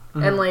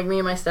 Mm-hmm. And, like, me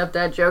and my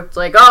stepdad joked,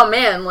 like, oh,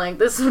 man, like,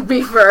 this would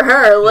be for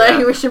her. Like,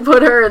 Yeah. we should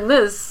put her in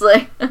this.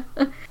 Like,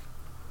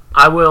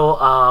 I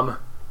will,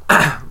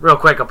 real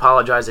quick,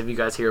 apologize if you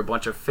guys hear a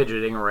bunch of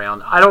fidgeting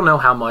around. I don't know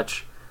how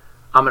much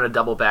I'm going to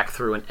double back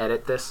through and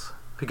edit this,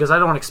 because I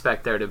don't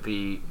expect there to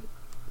be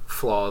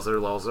flaws or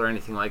lulls or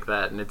anything like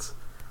that, and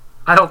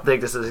I don't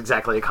think this is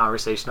exactly a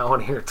conversation I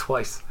want to hear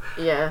twice.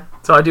 yeah.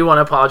 So I do want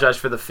to apologize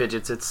for the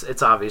fidgets.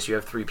 It's obvious you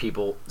have 3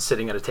 people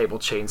sitting at a table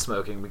chain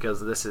smoking,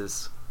 because this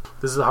is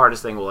the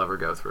hardest thing we'll ever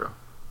go through.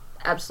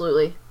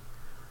 Absolutely.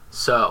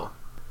 So,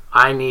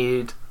 I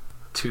need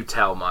to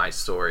tell my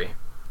story.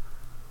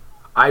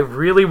 I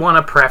really want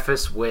to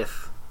preface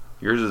with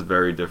Yours is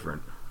very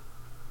different.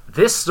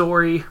 this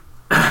story.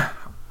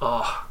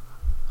 Oh,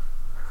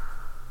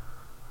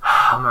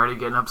 I'm already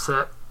getting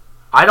upset.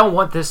 I don't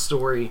want this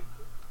story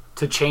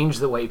to change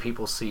the way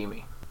people see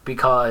me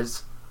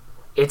because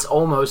it's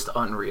almost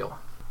unreal.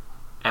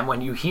 And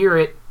when you hear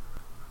it,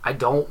 I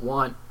don't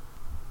want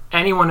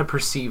anyone to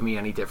perceive me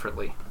any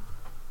differently.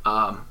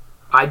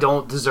 I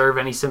don't deserve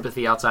any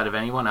sympathy outside of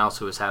anyone else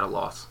who has had a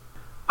loss.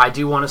 I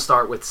do want to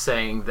start with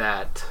saying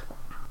that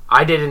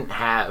I didn't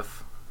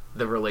have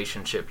the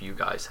relationship you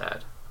guys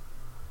had.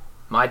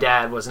 My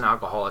dad was an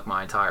alcoholic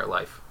my entire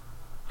life.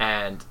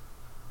 And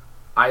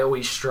I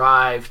always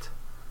strived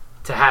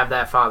to have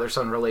that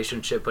father-son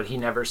relationship, but he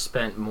never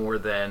spent more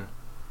than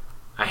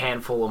a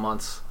handful of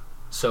months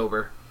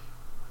sober.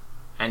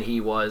 And he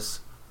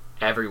was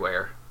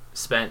everywhere.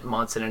 Spent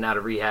months in and out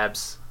of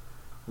rehabs,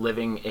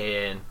 living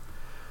in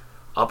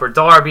Upper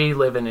Darby,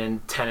 living in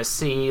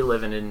Tennessee,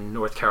 living in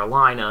North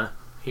Carolina.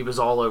 He was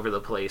all over the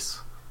place.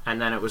 And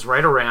then it was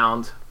right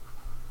around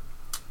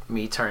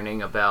me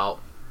turning about,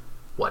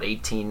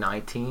 18,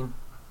 19?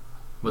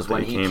 Was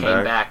when he came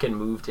back and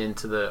moved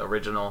into the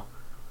original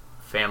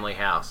family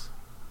house.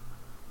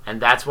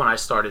 And that's when I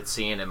started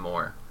seeing him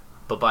more.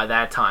 But by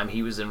that time,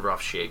 he was in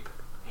rough shape.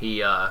 He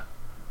had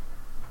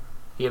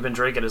been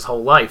drinking his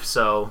whole life,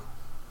 so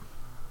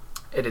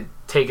it had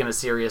taken a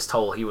serious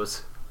toll. He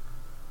was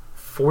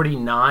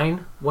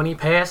 49 when he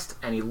passed,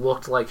 and he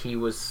looked like he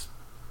was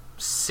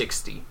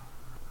 60.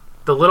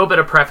 The little bit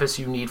of preface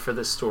you need for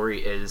this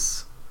story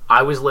is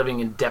I was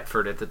living in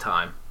Deptford at the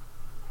time,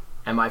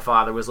 and my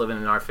father was living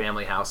in our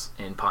family house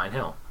in Pine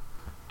Hill.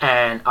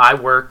 And I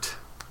worked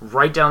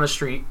right down the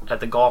street at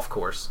the golf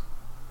course,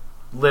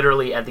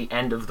 literally at the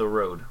end of the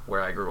road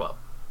where I grew up.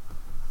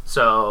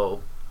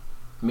 So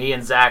me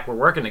and Zach were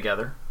working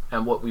together,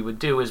 and what we would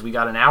do is we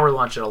got an hour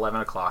lunch at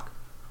 11 o'clock,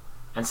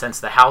 and since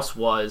the house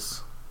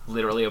was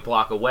literally a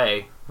block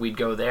away, we'd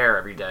go there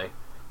every day,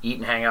 eat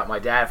and hang out with my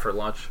dad for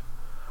lunch,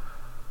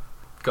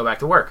 go back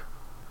to work.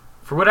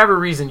 For whatever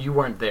reason, you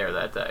weren't there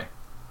that day.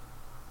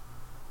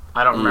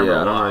 I don't remember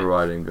why. I don't remember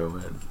why I didn't go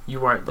in. You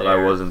weren't there. But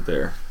I wasn't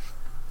there.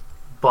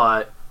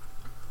 But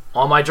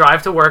on my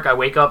drive to work, I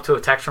wake up to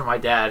a text from my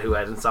dad who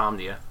has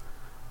insomnia.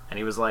 And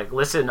he was like,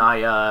 listen,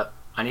 I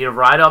need a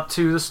ride up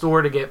to the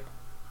store to get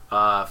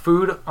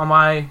food on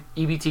my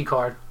EBT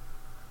card.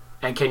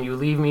 And can you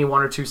leave me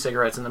 1 or 2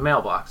 cigarettes in the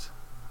mailbox?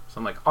 So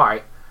I'm like, all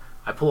right.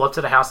 I pull up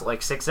to the house at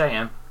like 6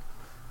 a.m.,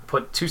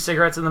 put 2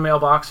 cigarettes in the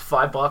mailbox,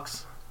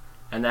 $5,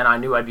 and then I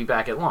knew I'd be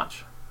back at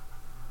lunch.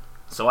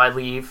 So I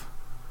leave.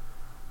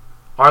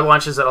 Our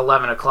lunch is at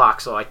 11 o'clock,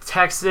 so I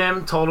texted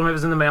him, told him it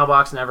was in the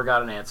mailbox, never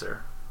got an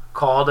answer.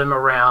 Called him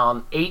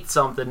around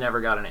 8-something, never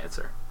got an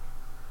answer.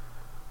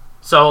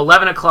 So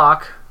 11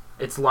 o'clock,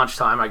 it's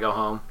lunchtime, I go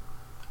home,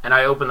 and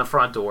I open the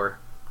front door,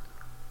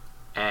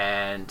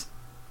 and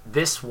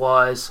this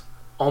was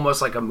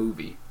almost like a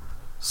movie.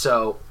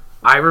 So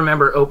I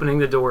remember opening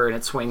the door and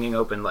it swinging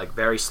open like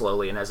very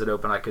slowly, and as it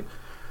opened I could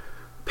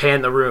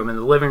pan the room, and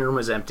the living room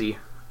was empty,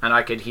 and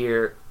I could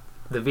hear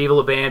the Viva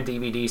La Band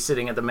DVD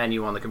sitting at the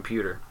menu on the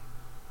computer.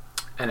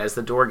 And as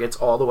the door gets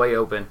all the way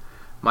open,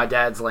 my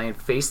dad's laying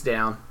face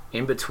down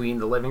in between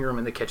the living room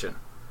and the kitchen.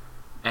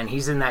 And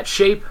he's in that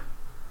shape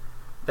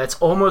that's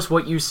almost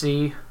what you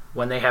see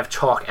when they have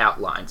chalk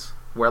outlines,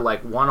 where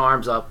like one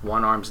arm's up,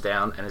 one arm's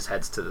down, and his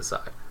head's to the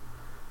side.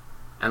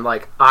 And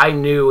like, I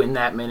knew in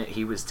that minute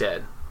he was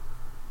dead.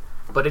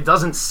 But it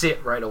doesn't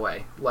sit right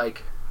away.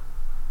 Like,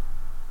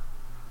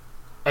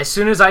 as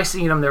soon as I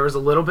seen him, there was a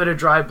little bit of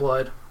dry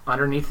blood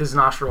underneath his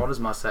nostril and his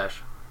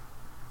mustache.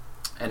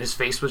 And his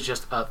face was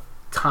just a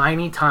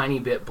tiny, tiny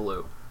bit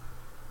blue.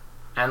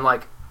 And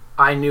like,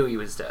 I knew he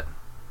was dead.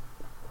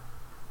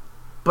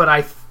 But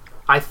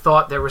I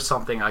thought there was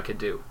something I could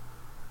do.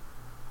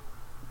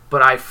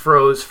 But I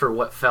froze for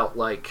what felt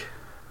like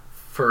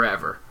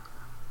forever.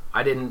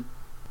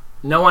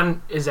 No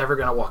one is ever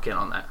going to walk in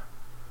on that.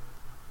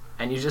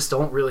 And you just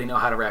don't really know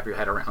how to wrap your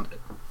head around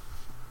it.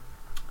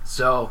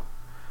 So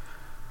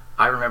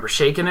I remember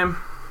shaking him,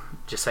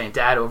 just saying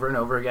Dad over and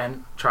over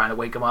again, trying to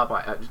wake him up.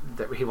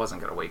 He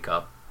wasn't going to wake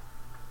up.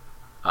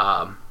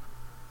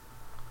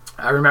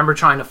 I remember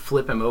trying to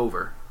flip him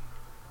over,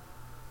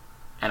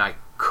 and I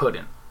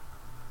couldn't.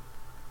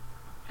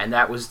 And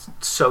that was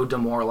so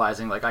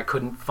demoralizing. Like, I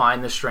couldn't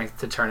find the strength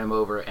to turn him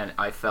over, and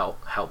I felt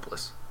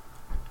helpless.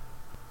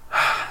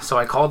 So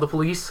I called the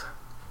police,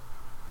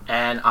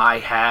 and I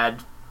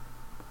had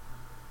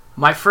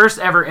my first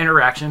ever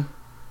interaction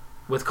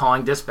with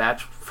calling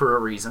dispatch for a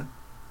reason.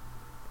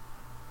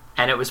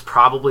 And it was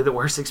probably the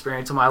worst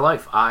experience of my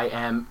life. I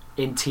am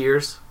in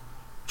tears,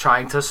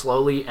 trying to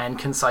slowly and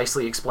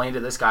concisely explain to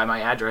this guy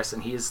my address,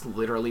 and he is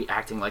literally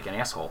acting like an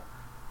asshole.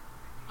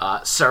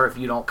 Sir, if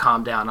you don't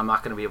calm down, I'm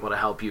not going to be able to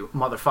help you.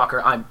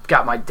 Motherfucker, I've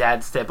got my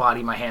dad's dead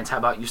body in my hands. How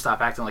about you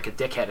stop acting like a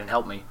dickhead and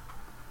help me?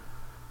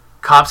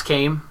 Cops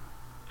came,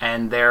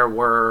 and there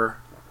were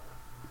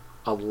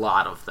a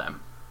lot of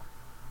them.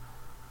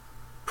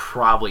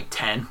 Probably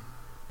 10.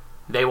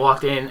 They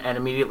walked in and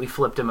immediately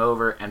flipped him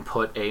over and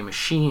put a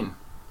machine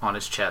on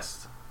his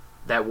chest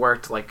that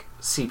worked like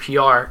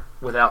CPR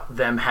without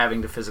them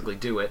having to physically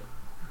do it.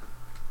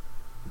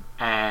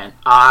 And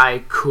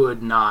I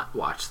could not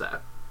watch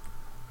that.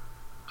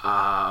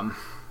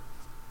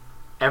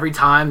 Every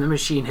time the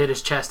machine hit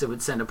his chest, it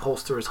would send a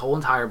pulse through his whole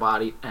entire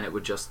body, and it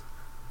would just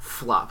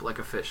flop like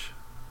a fish.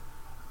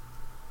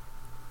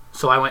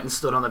 So I went and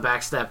stood on the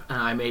back step, and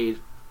I made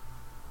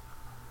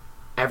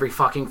every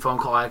fucking phone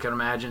call I could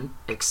imagine,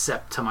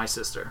 except to my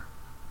sister.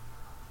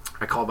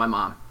 I called my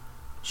mom.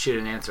 She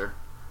didn't answer.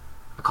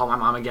 I called my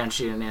mom again.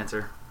 She didn't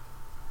answer.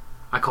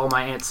 I called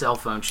my aunt's cell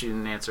phone. She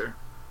didn't answer.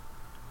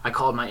 I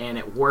called my aunt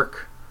at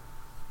work.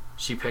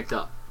 She picked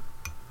up.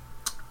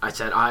 I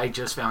said, I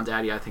just found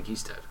Daddy. I think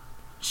he's dead.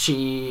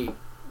 I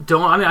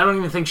don't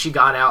even think she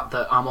got out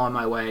the I'm on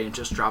my way and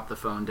just dropped the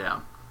phone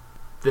down.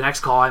 The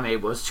next call I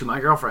made was to my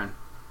girlfriend,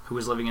 who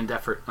was living in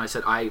Deptford. And I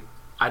said, I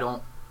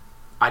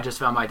just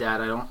found my dad.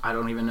 I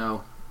don't even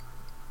know.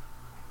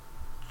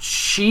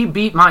 She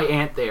beat my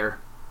aunt there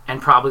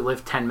and probably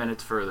lived 10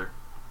 minutes further.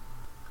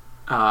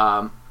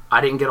 I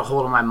didn't get a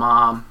hold of my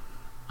mom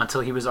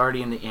until he was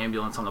already in the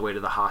ambulance on the way to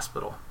the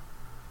hospital.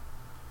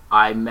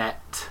 I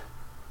met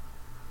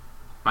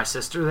my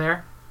sister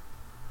there.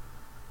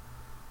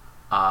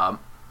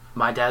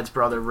 My dad's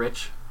brother,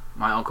 Rich,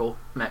 my uncle,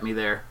 met me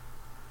there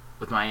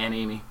with my Aunt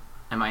Amy,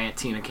 and my Aunt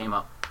Tina came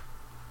up.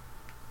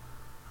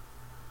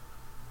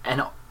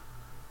 And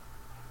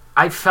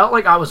I felt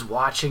like I was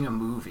watching a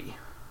movie.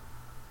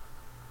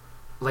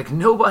 Like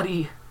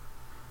nobody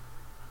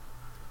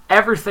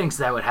ever thinks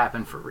that would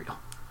happen for real.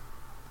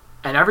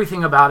 And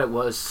everything about it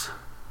was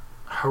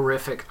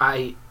horrific.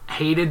 I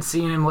hated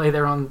seeing him lay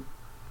there on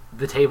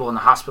the table in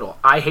the hospital.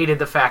 I hated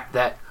the fact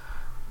that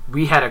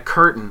we had a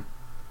curtain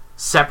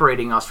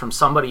separating us from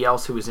somebody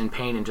else who was in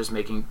pain and just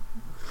making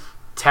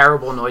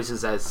terrible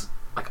noises as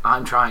like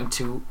I'm trying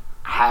to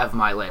have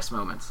my last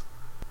moments.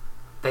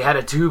 They had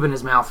a tube in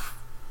his mouth.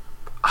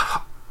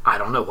 I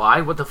don't know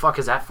why. What the fuck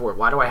is that for?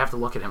 Why do I have to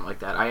look at him like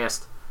that? I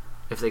asked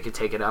if they could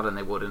take it out and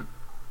they wouldn't.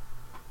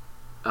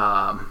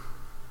 I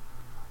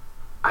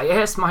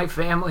asked my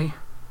family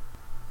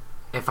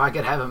if I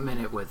could have a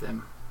minute with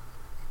him.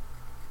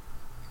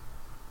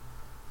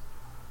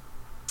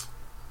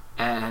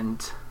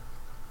 And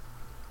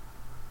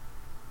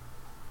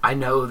I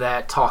know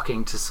that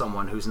talking to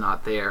someone who's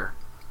not there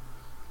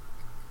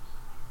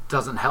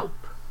doesn't help.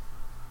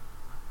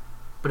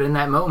 But in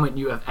that moment,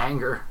 you have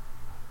anger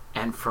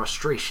and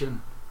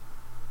frustration,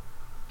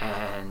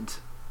 and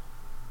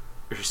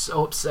you're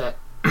so upset.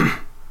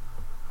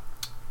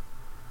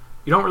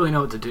 You don't really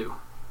know what to do.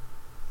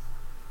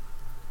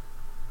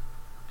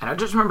 And I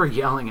just remember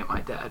yelling at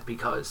my dad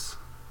because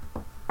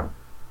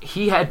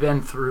he had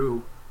been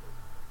through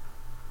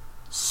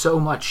so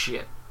much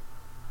shit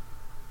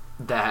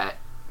that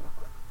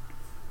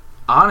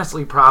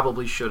honestly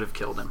probably should have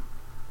killed him.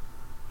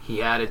 He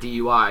had a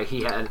DUI.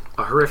 He had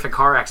a horrific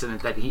car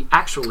accident that he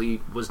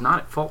actually was not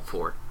at fault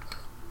for.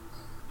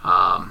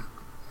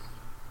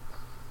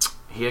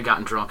 He had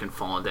gotten drunk and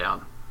fallen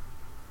down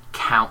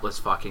countless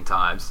fucking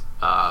times,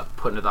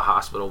 put into the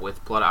hospital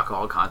with blood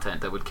alcohol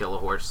content that would kill a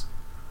horse.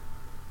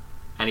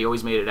 And he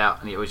always made it out,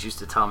 and he always used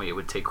to tell me it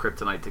would take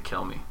kryptonite to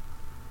kill me.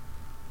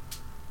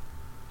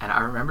 And I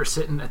remember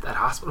sitting at that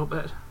hospital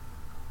bed,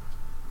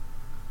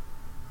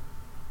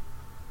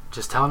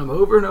 just telling him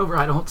over and over,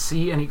 I don't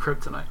see any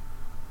kryptonite.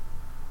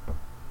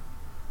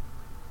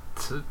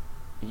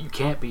 You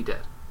can't be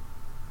dead.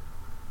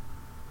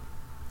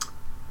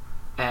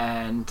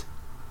 And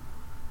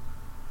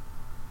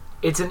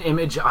it's an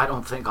image I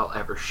don't think I'll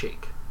ever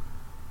shake.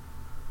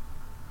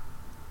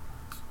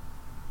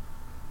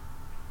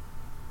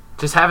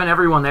 Just having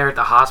everyone there at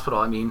the hospital,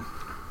 I mean,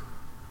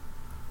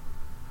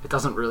 it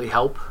doesn't really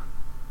help.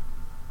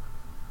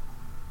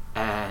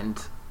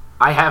 And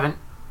I haven't,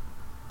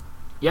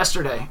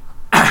 yesterday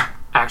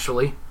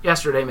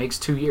makes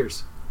 2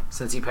 years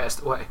since he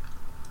passed away.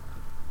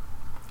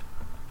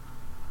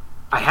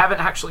 I haven't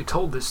actually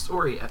told this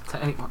story yet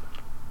to anyone.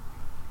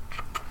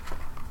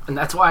 And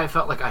that's why I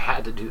felt like I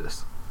had to do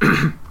this.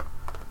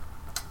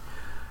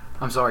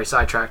 I'm sorry,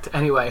 sidetracked.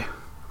 Anyway,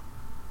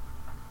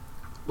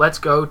 let's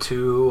go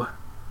to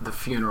the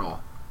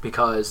funeral,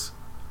 because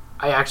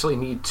I actually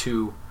need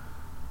to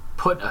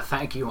put a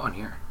thank you on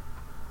here.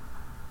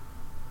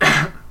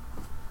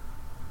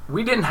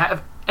 We didn't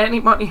have any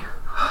money.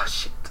 Oh,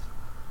 shit.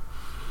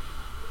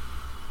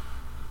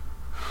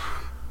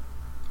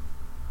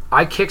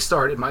 I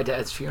kickstarted my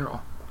dad's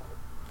funeral,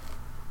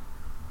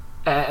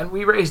 and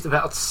we raised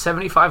about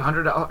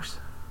 $7,500.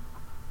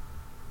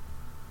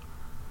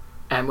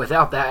 And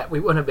without that, we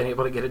wouldn't have been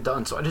able to get it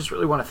done. So I just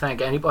really want to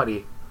thank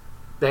anybody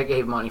that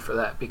gave money for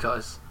that,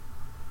 because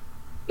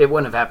it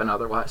wouldn't have happened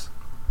otherwise.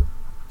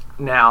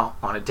 Now,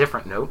 on a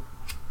different note,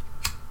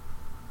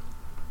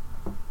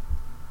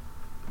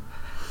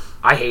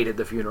 I hated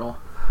the funeral.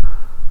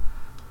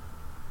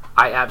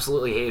 I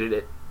absolutely hated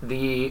it.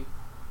 The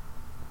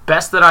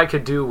best that I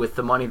could do with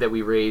the money that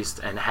we raised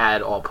and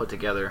had all put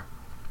together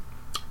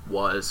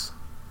was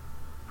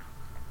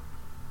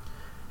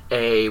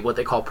a what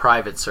they call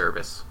private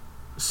service.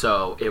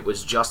 So it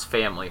was just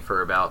family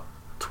for about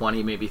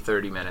 20, maybe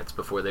 30 minutes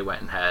before they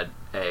went and had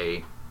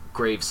a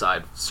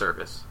graveside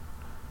service.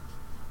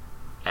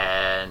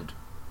 And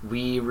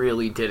we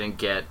really didn't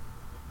get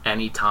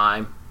any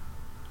time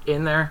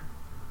in there.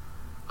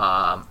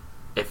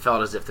 It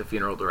felt as if the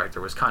funeral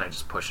director was kind of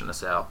just pushing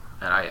us out.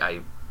 And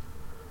I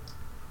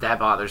that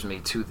bothers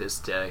me to this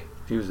day.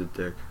 He was a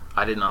dick.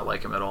 I did not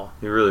like him at all.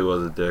 He really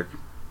was a dick.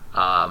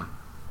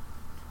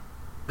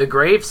 The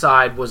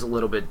graveside was a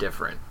little bit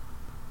different.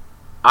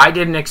 I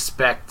didn't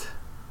expect...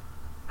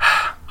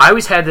 I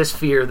always had this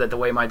fear that the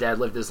way my dad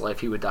lived his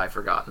life, he would die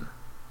forgotten.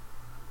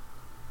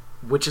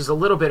 Which is a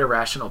little bit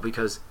irrational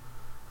because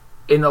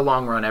in the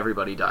long run,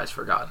 everybody dies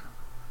forgotten.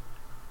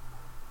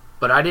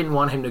 But I didn't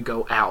want him to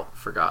go out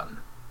forgotten.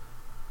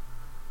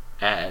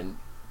 And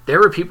there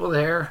were people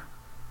there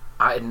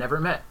I had never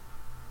met.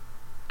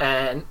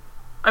 And,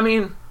 I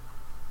mean,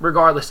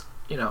 regardless,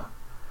 you know,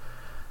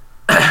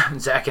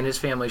 Zach and his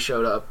family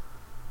showed up.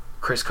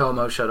 Chris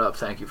Como showed up.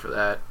 Thank you for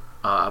that.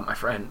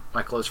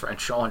 My close friend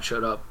Sean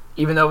showed up,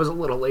 even though it was a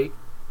little late.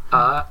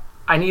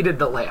 I needed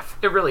the laugh.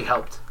 It really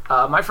helped.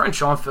 My friend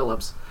Sean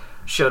Phillips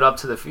showed up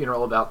to the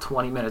funeral about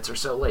 20 minutes or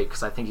so late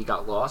because I think he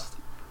got lost.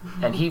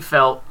 And he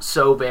felt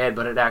so bad,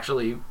 but it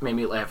actually made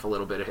me laugh a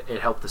little bit.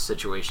 It helped the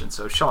situation.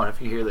 So, Sean,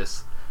 if you hear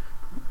this,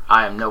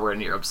 I am nowhere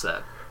near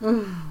upset.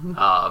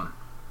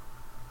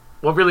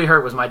 What really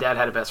hurt was my dad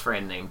had a best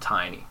friend named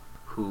Tiny,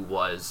 who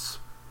was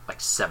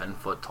like 7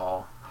 foot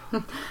tall.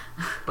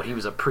 But he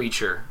was a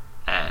preacher,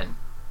 and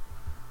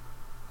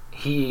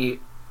he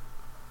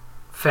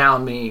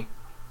found me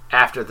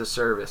after the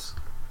service,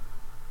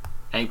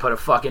 and he put a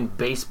fucking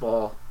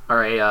baseball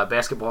or a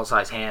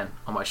basketball-sized hand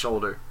on my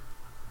shoulder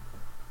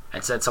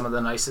and said some of the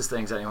nicest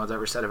things anyone's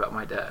ever said about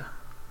my dad.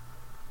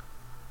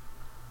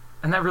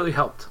 And that really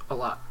helped a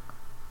lot.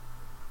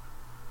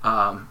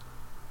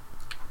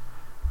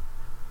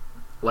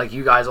 Like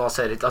you guys all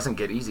said, it doesn't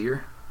get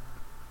easier.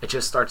 It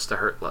just starts to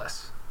hurt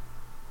less.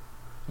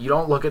 You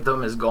don't look at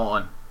them as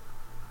gone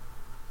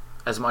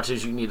as much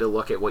as you need to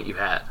look at what you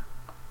had.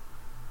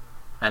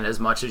 And as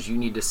much as you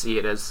need to see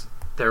it as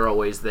they're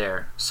always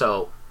there.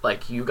 So,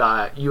 like, you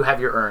have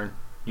your urn,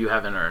 you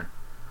have an urn.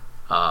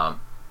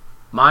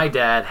 My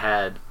dad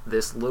had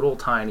this little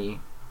tiny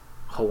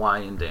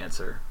Hawaiian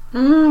dancer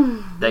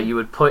that you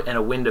would put in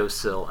a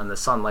windowsill and the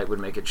sunlight would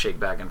make it shake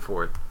back and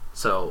forth.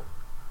 So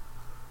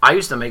I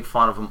used to make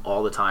fun of him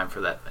all the time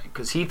for that thing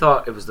because he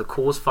thought it was the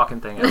coolest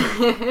fucking thing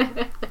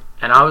ever.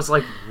 And I was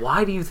like,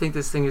 why do you think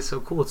this thing is so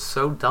cool? It's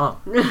so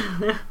dumb.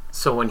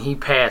 So when he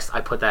passed,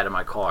 I put that in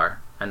my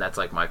car, and that's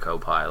like my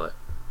co-pilot.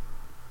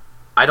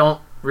 I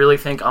don't really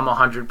think I'm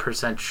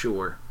 100%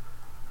 sure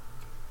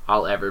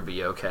I'll ever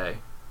be okay.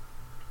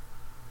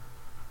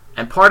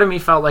 And part of me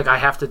felt like I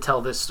have to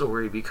tell this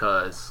story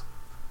because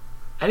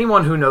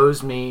anyone who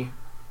knows me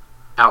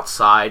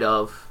outside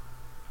of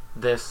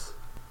this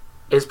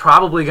is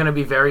probably going to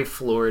be very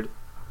floored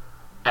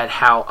at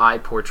how I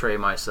portray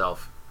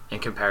myself in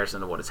comparison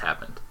to what has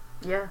happened.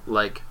 Yeah.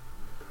 Like,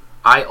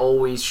 I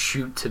always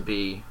shoot to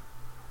be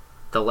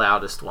the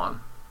loudest one,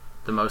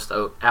 the most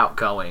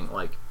outgoing.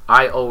 Like,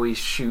 I always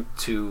shoot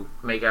to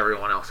make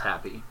everyone else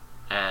happy.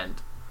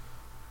 And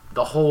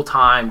the whole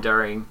time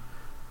during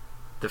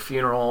the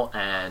funeral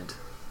and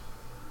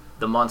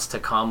the months to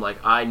come,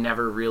 like, I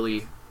never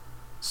really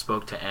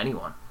spoke to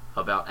anyone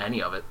about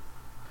any of it.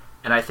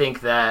 And I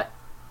think that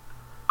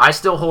I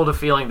still hold a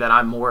feeling that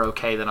I'm more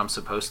okay than I'm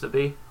supposed to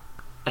be.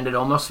 And it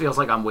almost feels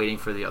like I'm waiting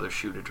for the other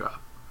shoe to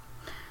drop.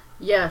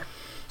 Yeah.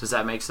 Does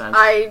that make sense?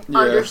 I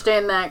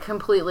understand that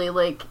completely.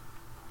 Like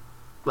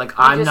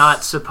I'm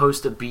not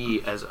supposed to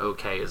be as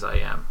okay as I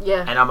am.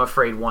 Yeah. And I'm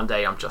afraid one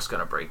day I'm just going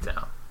to break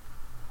down.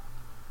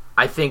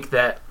 I think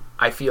that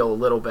I feel a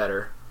little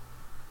better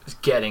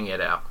getting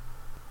it out.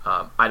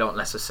 I don't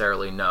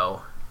necessarily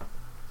know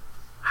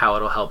how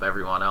it'll help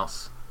everyone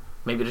else.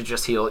 Maybe to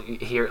just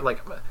hear, like,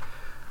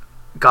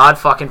 God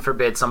fucking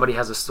forbid somebody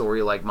has a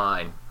story like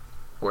mine,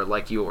 or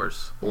like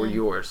yours, or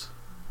yours.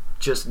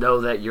 Just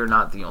know that you're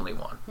not the only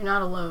one. You're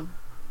not alone.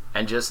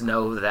 And just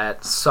know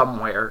that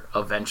somewhere,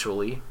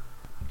 eventually,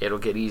 it'll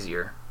get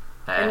easier.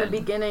 In the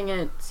beginning,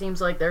 it seems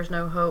like there's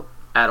no hope.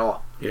 At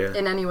all. Yeah.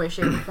 In any way,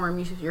 shape, or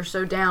form. You're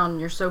so down,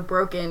 you're so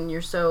broken,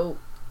 you're so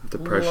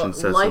depression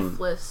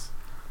lifeless.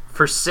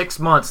 For 6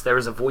 months, there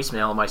was a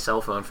voicemail on my cell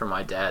phone from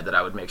my dad that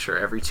I would make sure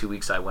every 2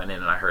 weeks I went in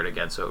and I heard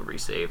again so it would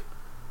resave.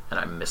 And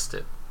I missed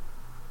it.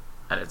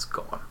 And it's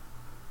gone.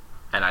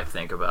 And I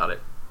think about it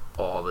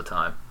all the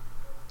time.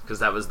 Because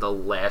that was the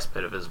last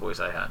bit of his voice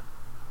I had.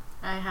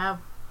 I have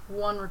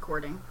one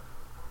recording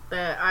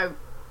that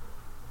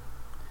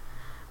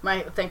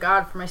thank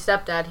God for my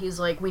stepdad. He's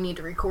like, we need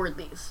to record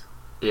these.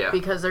 Yeah.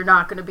 Because they're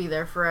not going to be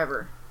there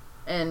forever.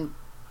 And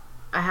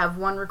I have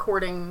one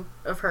recording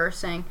of her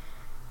saying,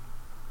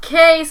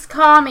 Case,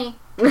 call me.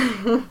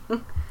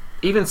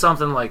 Even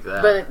something like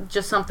that. But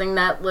just something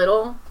that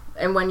little.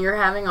 And when you're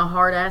having a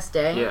hard ass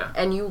day, yeah,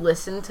 and you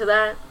listen to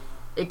that,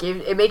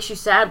 it makes you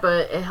sad,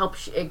 but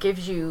it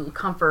gives you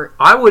comfort.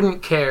 I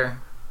wouldn't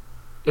care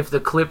if the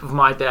clip of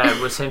my dad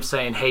was him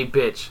saying, "Hey,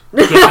 bitch,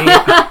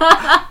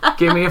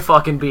 give me a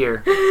fucking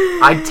beer,"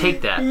 I'd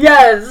take that.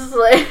 Yes.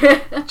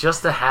 Like,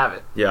 Just to have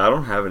it. Yeah, I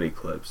don't have any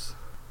clips.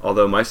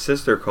 Although my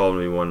sister called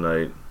me one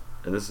night,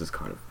 and this is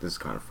kind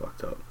of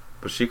fucked up.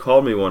 But she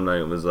called me one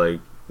night and was like,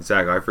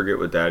 "Zach, I forget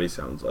what Daddy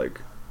sounds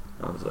like."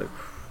 I was like,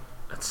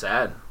 That's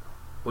sad.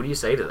 What do you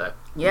say to that?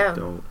 yeah.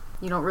 "Don't."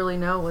 You don't really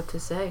know what to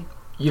say.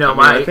 You know,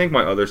 I think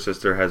my other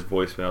sister has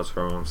voicemails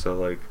from him, so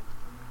like,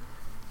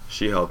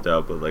 she helped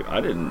out. But like,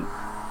 I didn't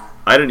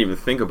even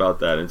think about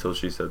that until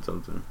she said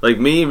something. Like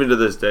me, even to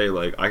this day,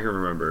 like I can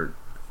remember.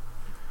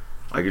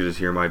 I could just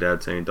hear my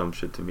dad saying dumb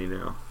shit to me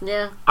now.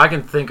 Yeah. I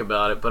can think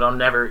about it, but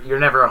you're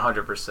never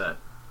 100%.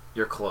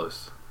 You're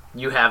close.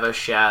 You have a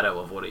shadow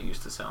of what it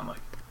used to sound like.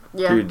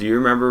 Yeah. Dude, do you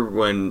remember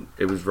when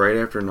it was right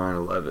after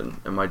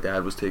 9/11 and my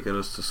dad was taking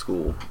us to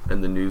school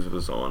and the news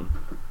was on?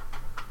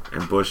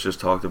 And Bush just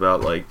talked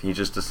about, like, he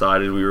just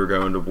decided we were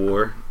going to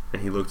war.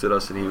 And he looked at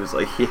us and he was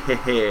like,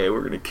 "Yeah,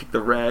 we're going to kick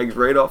the rags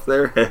right off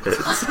their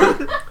heads."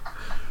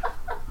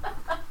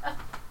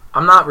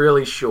 I'm not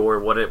really sure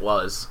what it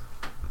was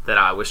that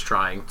I was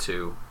trying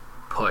to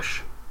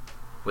push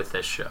with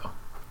this show.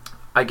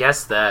 I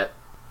guess that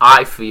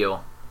I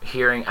feel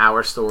hearing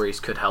our stories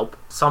could help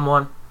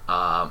someone,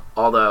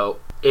 although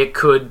it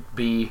could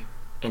be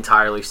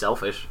entirely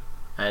selfish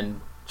and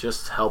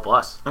just help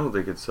us. I don't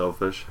think it's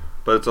selfish,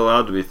 but it's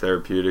allowed to be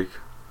therapeutic.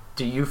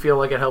 Do you feel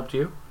like it helped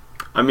you?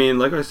 I mean,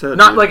 like I said,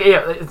 Not dude, like, yeah,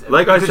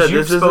 like I because said, you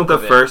this isn't spoke the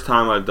of it. first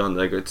time I've done,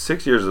 like, it's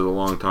 6 years is a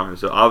long time,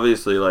 so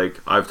obviously, like,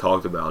 I've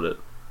talked about it.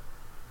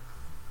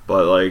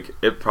 But, like,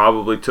 it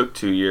probably took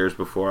 2 years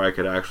before I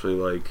could actually,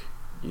 like,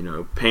 you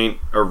know, paint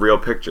a real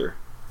picture.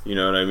 You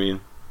know what I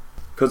mean?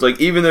 Because, like,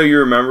 even though you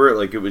remember it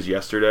like it was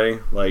yesterday,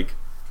 like,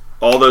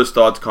 all those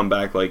thoughts come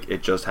back like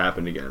it just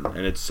happened again.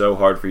 And it's so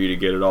hard for you to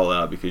get it all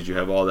out because you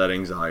have all that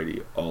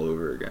anxiety all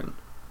over again.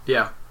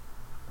 Yeah.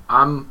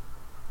 I'm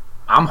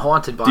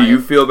haunted by it. Do you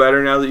feel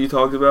better now that you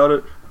talked about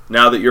it?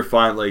 Now that you're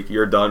fine, like,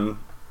 you're done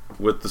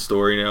with the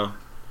story now?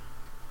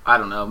 I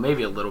don't know.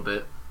 Maybe a little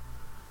bit.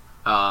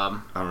 I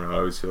don't know. I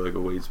always feel like a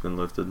weight's been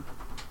lifted.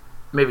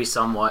 Maybe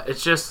somewhat.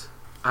 It's just,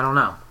 I don't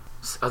know.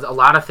 A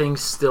lot of things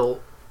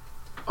still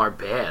are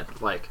bad.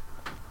 Like,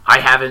 I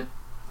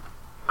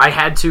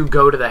had to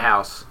go to the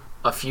house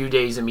a few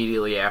days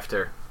immediately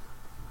after,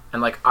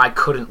 and, like, I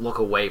couldn't look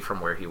away from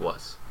where he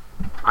was.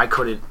 I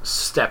couldn't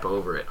step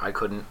over it. I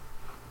couldn't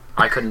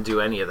do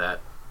any of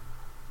that.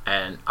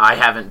 And I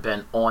haven't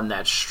been on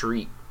that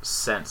street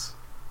since.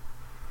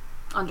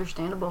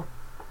 Understandable.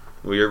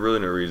 Well, you have really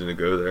no reason to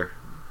go there.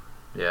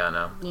 Yeah, I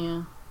know.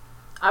 Yeah.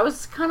 I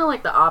was kind of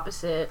like the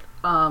opposite.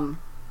 I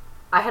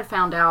had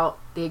found out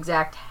the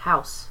exact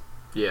house.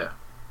 Yeah.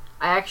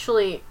 I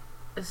actually,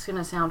 it's going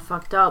to sound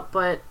fucked up,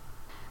 but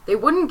they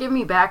wouldn't give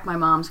me back my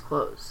mom's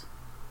clothes.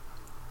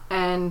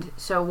 And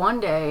so one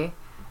day,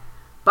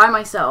 by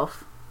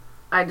myself,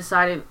 I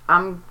decided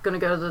I'm going to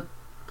go to the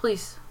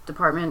police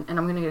department and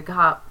I'm going to get a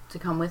cop to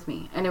come with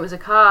me. And it was a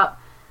cop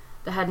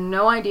that had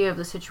no idea of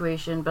the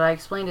situation, but I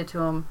explained it to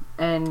him,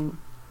 and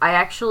I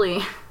actually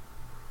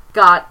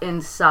got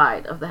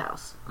inside of the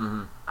house.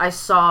 Mm-hmm. I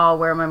saw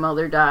where my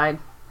mother died,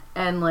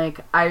 and,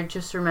 like, I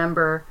just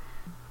remember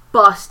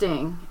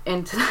busting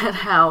into that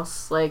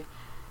house. Like,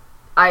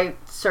 I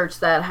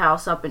searched that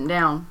house up and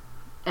down,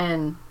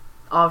 and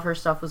all of her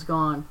stuff was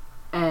gone.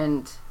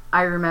 And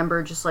I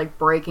remember just, like,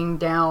 breaking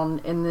down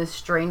in this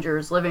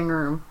stranger's living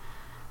room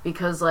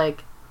because,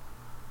 like,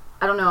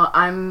 I don't know,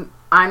 I'm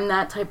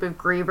that type of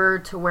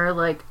griever to where,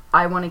 like,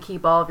 I want to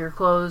keep all of your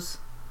clothes.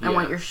 Yeah. I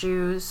want your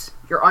shoes,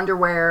 your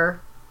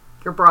underwear,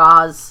 your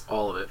bras,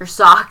 All of it. your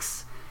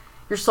socks,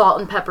 your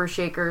salt and pepper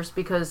shakers,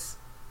 because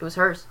it was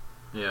hers.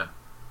 Yeah.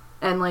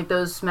 And, like,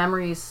 those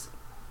memories,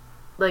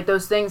 like,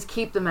 those things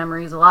keep the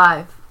memories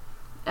alive.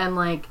 And,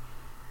 like,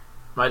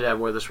 My dad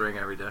wore this ring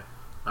every day.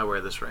 I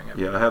wear this ring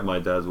every day. Yeah, I have my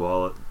dad's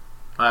wallet.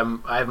 I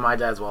have my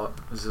dad's wallet.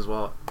 This is his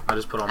wallet. I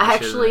just put on my I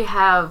shit in actually it.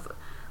 have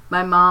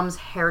my mom's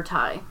hair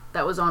tie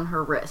that was on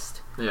her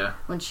wrist Yeah.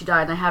 when she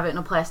died, and I have it in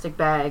a plastic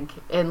bag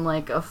in,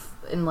 like,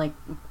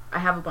 I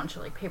have a bunch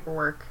of, like,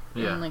 paperwork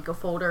Yeah. in, like, a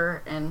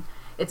folder, and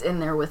it's in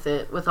there with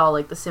it, with all,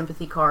 like, the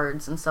sympathy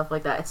cards and stuff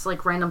like that. It's,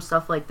 like, random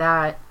stuff like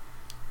that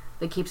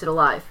keeps it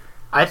alive.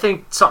 I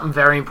think something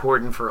very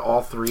important for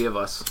all three of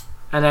us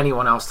and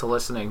anyone else to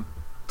listening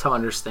to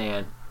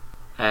understand.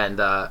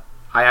 And I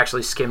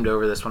actually skimmed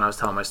over this when I was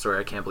telling my story.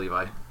 I can't believe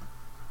I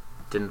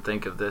didn't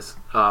think of this.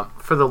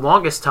 For the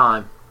longest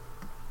time,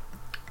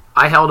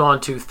 I held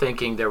on to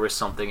thinking there was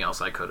something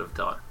else I could have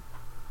done.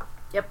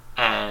 Yep.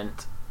 And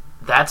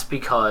that's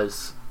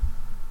because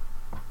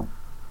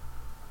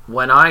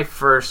when I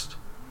first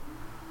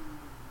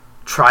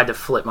tried to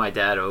flip my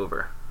dad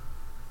over,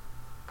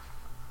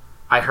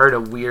 I heard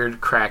a weird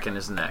crack in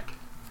his neck.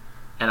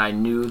 And I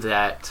knew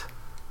that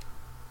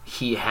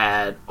he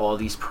had all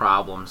these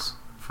problems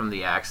from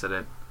the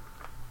accident.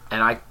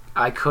 And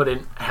I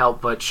couldn't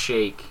help but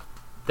shake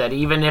that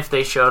even if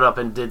they showed up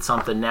and did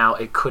something now,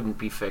 it couldn't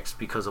be fixed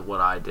because of what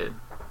I did.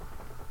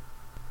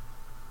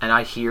 And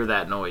I hear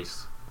that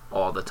noise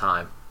all the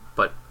time.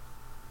 but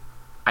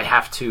I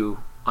have to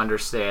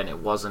understand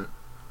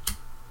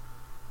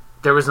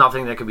there was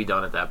nothing that could be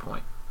done at that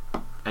point.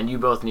 And you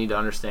both need to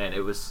understand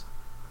it was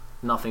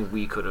nothing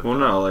we could have Well,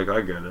 done. no, like,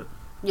 I get it.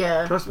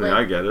 Yeah. Trust me, like,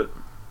 I get it.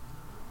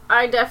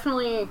 I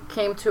definitely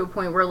came to a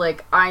point where,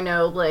 like, I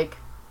know, like,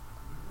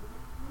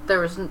 there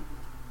was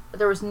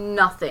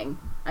nothing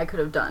I could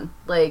have done.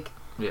 Like,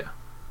 Yeah.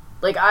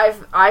 like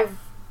I've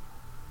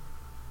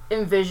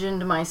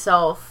envisioned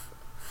myself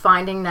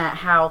finding that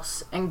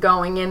house and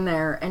going in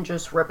there and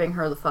just ripping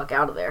her the fuck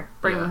out of there,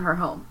 bringing her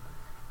home,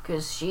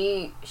 because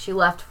she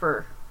left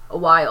for a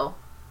while,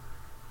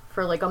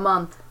 for like a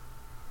month.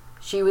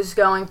 She was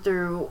going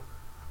through,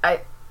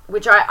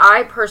 which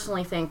I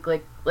personally think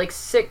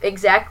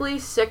exactly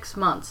 6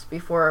 months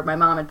before my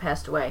mom had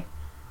passed away,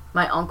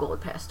 my uncle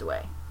had passed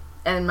away,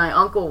 and my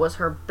uncle was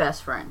her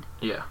best friend.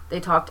 Yeah. They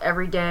talked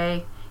every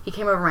day. He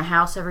came over my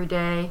house every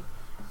day,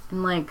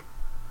 and like,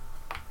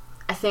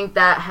 I think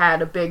that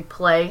had a big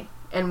play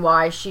in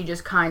why she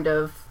just kind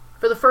of,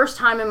 for the first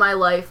time in my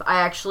life, I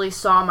actually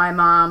saw my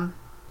mom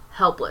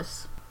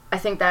helpless. I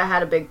think that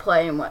had a big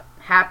play in what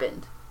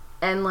happened.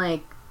 And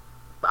like,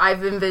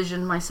 I've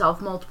envisioned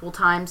myself multiple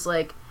times,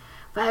 like,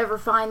 if I ever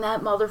find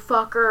that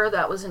motherfucker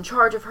that was in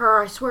charge of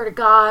her, I swear to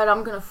God,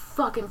 I'm gonna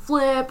fucking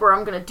flip, or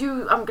I'm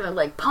gonna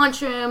like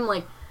punch him.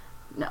 Like,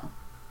 no.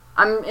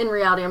 In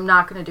reality, I'm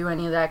not gonna do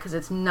any of that, because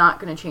it's not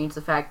gonna change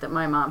the fact that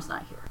my mom's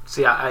not here.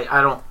 See,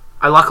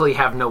 I luckily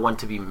have no one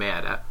to be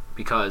mad at,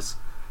 because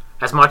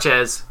as much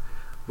as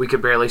we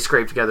could barely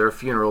scrape together a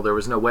funeral, there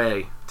was no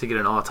way to get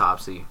an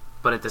autopsy.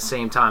 But at the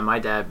same time, my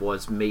dad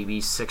was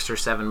maybe 6 or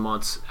 7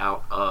 months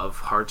out of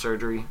heart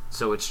surgery,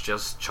 so it's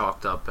just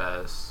chalked up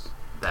as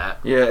that.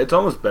 Yeah, it's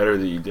almost better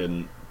that you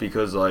didn't,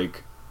 because,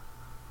 like,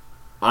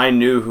 I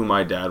knew who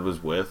my dad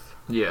was with,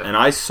 Yeah. and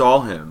I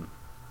saw him,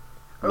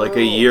 like,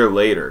 a year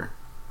later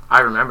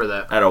I remember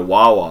that. at a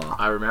Wawa,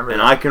 I remember and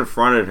that. I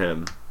confronted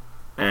him,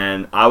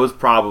 and I was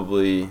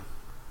probably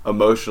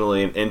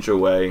emotionally an inch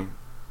away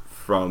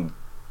from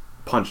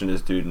punching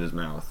this dude in his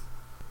mouth.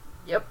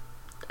 Yep,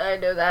 I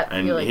know that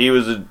And feeling. he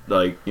was,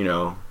 like, you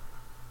know,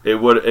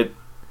 it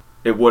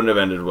wouldn't have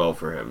ended well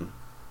for him.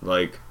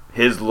 Like,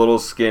 his little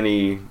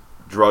skinny,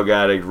 drug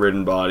addict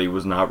ridden body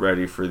was not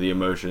ready for the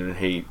emotion and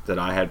hate that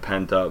I had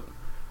pent up,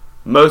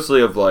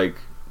 mostly of, like,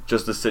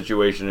 just the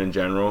situation in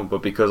general,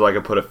 but because I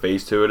could put a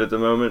face to it at the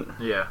moment,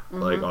 Yeah.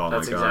 like, oh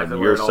That's my exactly God, where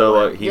you're it all so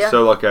went. lucky. He's Yeah.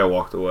 so lucky I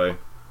walked away.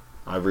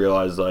 I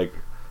realized, like,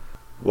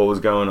 what was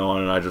going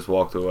on, and I just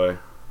walked away.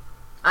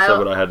 Said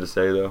what I had to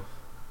say, though.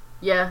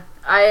 Yeah,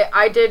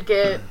 I did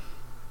get,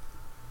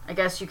 I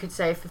guess you could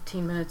say,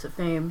 15 minutes of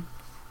fame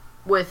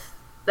with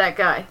that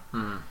guy.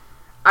 Mhm.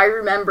 I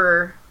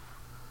remember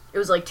it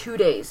was like 2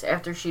 days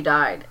after she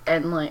died,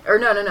 and like, or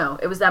no,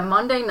 it was that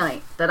Monday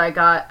night that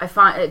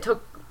it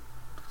took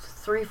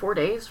 3-4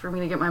 days for me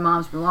to get my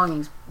mom's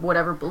belongings,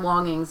 whatever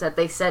belongings that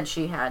they said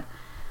she had,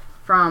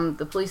 from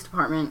the police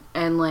department,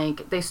 and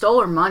like, they stole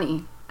her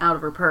money out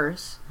of her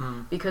purse,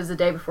 because the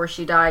day before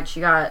she died, she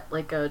got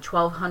like a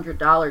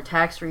 $1,200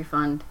 tax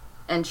refund,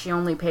 and she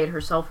only paid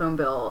her cell phone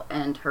bill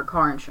and her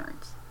car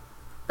insurance.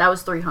 That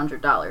was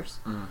 $300.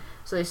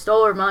 So they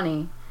stole her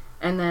money,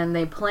 and then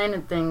they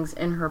planted things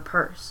in her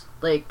purse.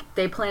 Like,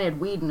 they planted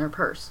weed in her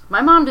purse.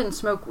 My mom didn't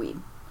smoke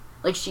weed.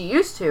 Like, she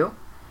used to,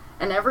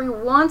 and every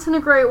once in a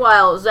great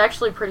while, it was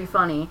actually pretty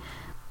funny.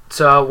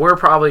 So we're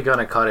probably going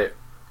to cut it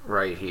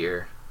right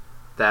here.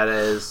 That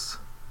is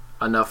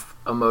enough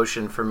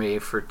emotion for me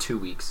for 2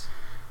 weeks.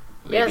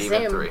 Maybe Yeah,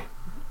 even same. 3.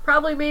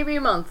 Probably maybe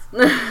a month.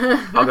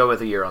 I'll go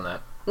with a year on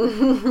that.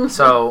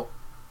 So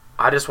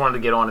I just wanted to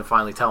get on and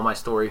finally tell my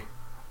story.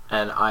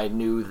 And I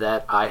knew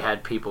that I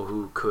had people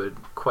who could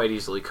quite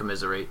easily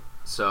commiserate.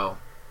 So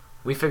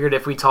we figured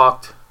if we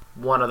talked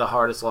one of the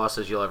hardest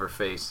losses you'll ever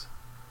face,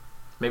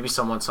 maybe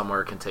someone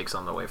somewhere can take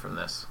something away from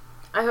this.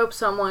 I hope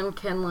someone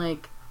can,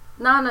 like,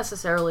 not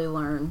necessarily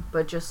learn,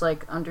 but just,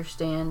 like,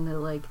 understand that,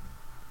 like,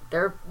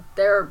 there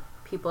are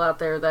people out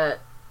there that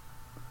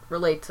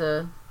relate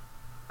to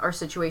our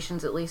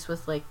situations, at least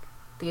with, like,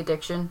 the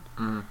addiction,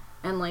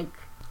 and, like,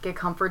 get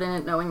comfort in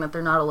it knowing that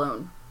they're not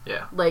alone.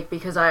 Yeah. Like,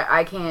 because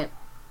I can't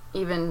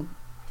even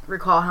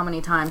recall how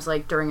many times,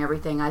 like, during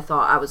everything I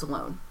thought I was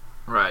alone.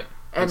 Right.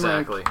 And,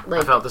 Exactly.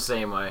 like, I felt the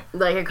same way.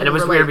 Like, I And couldn't it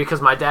was relate. weird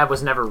because my dad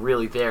was never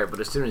really there, but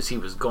as soon as he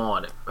was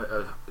gone...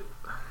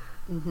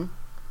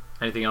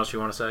 Anything else you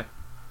want to say?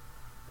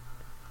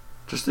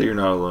 Just that you're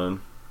not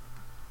alone.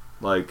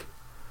 Like,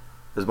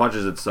 as much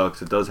as it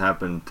sucks, it does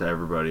happen to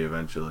everybody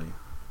eventually.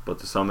 But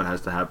to some, it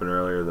has to happen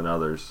earlier than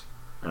others.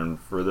 And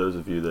for those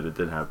of you that it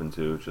did happen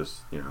to,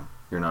 just, you know,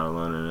 you're not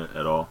alone in it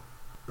at all.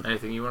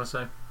 Anything you want to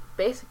say?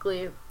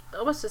 Basically,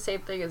 almost the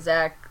same thing as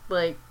Zach.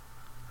 Like,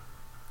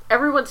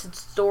 everyone's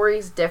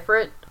story's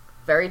different,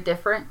 very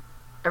different.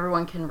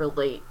 Everyone can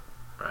relate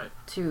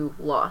to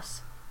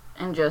loss.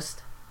 And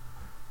just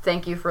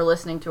thank you for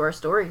listening to our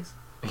stories.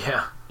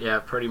 Yeah,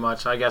 pretty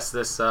much. I guess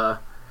this, for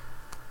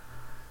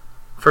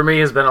me,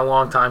 has been a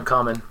long time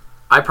coming.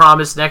 I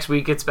promise next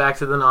week it's back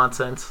to the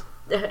nonsense.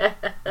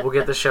 We'll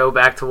get the show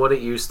back to what it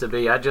used to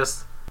be.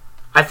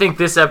 I think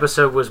this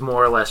episode was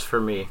more or less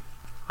for me.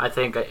 I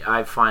think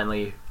I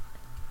finally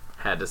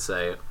had to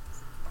say it.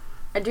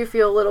 I do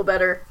feel a little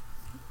better.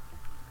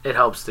 It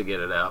helps to get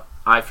it out.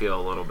 I feel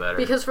a little better.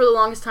 Because for the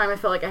longest time, I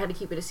felt like I had to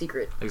keep it a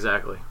secret.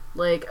 Exactly.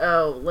 Like,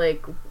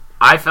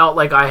 I felt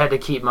like I had to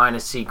keep mine a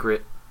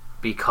secret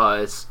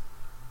because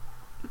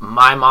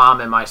my mom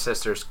and my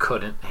sisters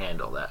couldn't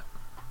handle that.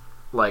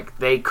 Like,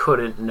 they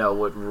couldn't know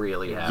what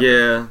really happened.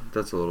 Yeah,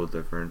 that's a little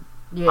different.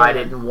 yeah. I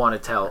didn't want to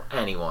tell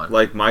anyone.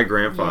 Like, my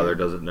grandfather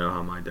doesn't know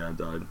how my dad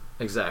died.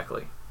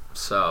 Exactly.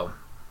 So,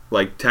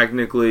 Like,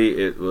 technically,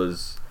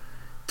 it's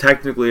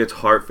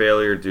heart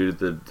failure due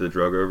to the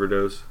drug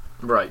overdose.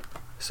 right.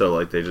 So,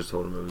 like, they just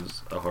told him it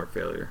was a heart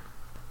failure.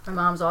 My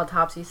mom's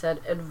autopsy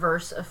said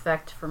adverse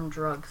effect from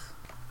drugs.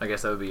 I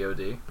guess that would be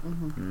OD.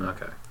 Mm-hmm.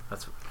 Okay.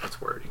 That's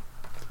wordy.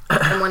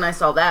 And when I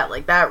saw that,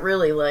 like, that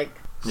really, like...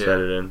 Yeah. Set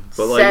it in.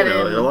 But, like, Set you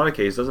know, in. in a lot of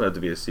cases, it doesn't have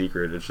to be a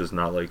secret. It's just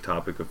not, like,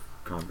 topic of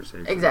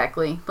conversation.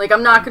 Exactly. Like,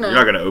 I'm not gonna... You're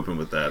not going to open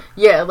with that.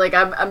 Yeah, like,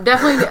 I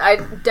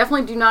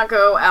definitely do not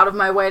go out of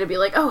my way to be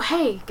like, oh,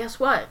 hey, guess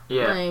what?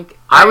 Yeah. Like,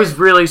 I was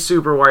really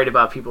super worried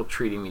about people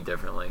treating me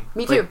differently.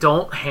 Me too. Like,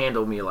 don't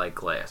handle me like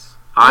glass.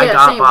 I Yeah,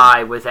 got same.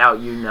 by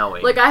without you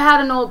knowing. Like, I had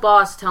an old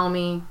boss tell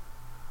me,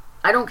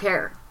 I don't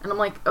care. And I'm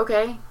like,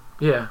 okay,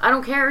 yeah. I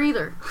don't care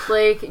either.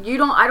 Like,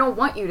 I don't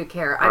want you to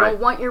care. I Right.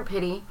 don't want your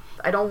pity.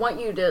 I don't want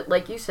you to,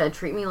 like you said,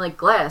 treat me like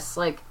glass.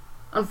 Like,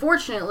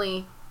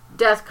 unfortunately,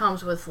 death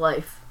comes with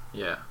life.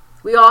 Yeah.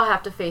 We all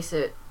have to face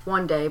it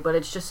one day, but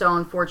it's just so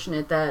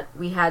unfortunate that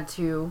we had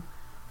to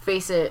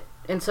face it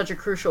in such a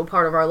crucial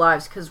part of our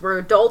lives because we're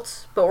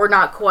adults, but we're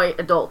not quite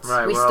adults.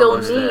 Right, We we're still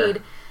almost there.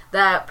 need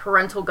that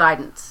parental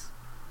guidance.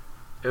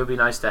 It would be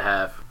nice to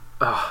have.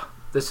 Oh,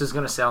 this is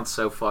going to sound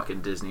so fucking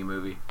Disney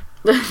movie.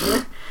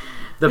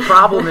 The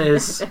problem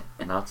is,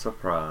 Not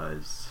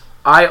surprised.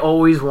 I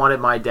always wanted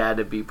my dad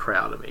to be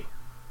proud of me.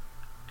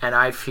 And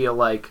I feel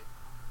like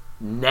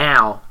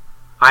now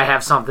I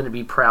have something to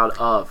be proud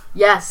of,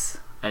 Yes.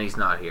 and he's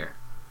not here.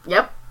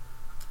 Yep.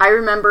 I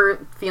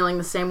remember feeling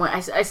the same way.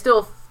 I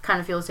still kind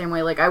of feel the same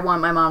way. Like, I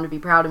want my mom to be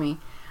proud of me.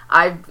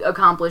 I've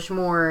accomplished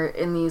more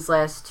in these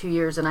last 2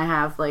 years than I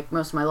have, like,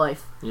 most of my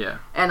life. Yeah.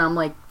 And I'm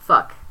like,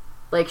 fuck.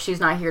 Like, she's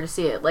not here to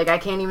see it. Like, I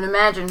can't even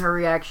imagine her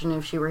reaction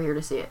if she were here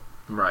to see it.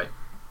 Right.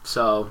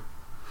 So,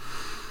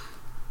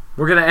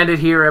 we're going to end it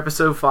here,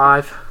 episode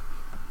 5.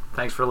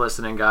 Thanks for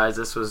listening, guys.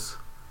 This was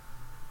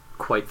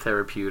quite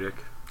therapeutic.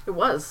 It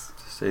was.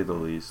 To say the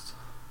least.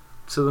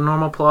 So the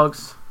normal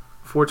plugs,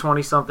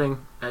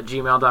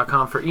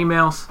 420something@gmail.com for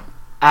emails,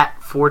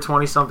 at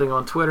 420something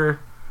on Twitter,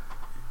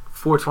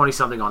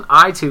 420something on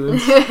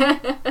iTunes,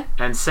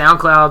 and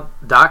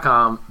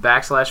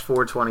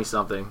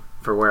soundcloud.com/420something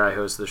for where I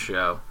host the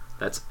show.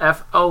 That's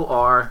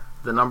FOR,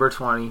 the number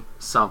 20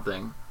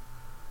 something.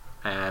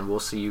 And we'll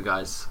see you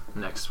guys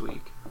next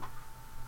week.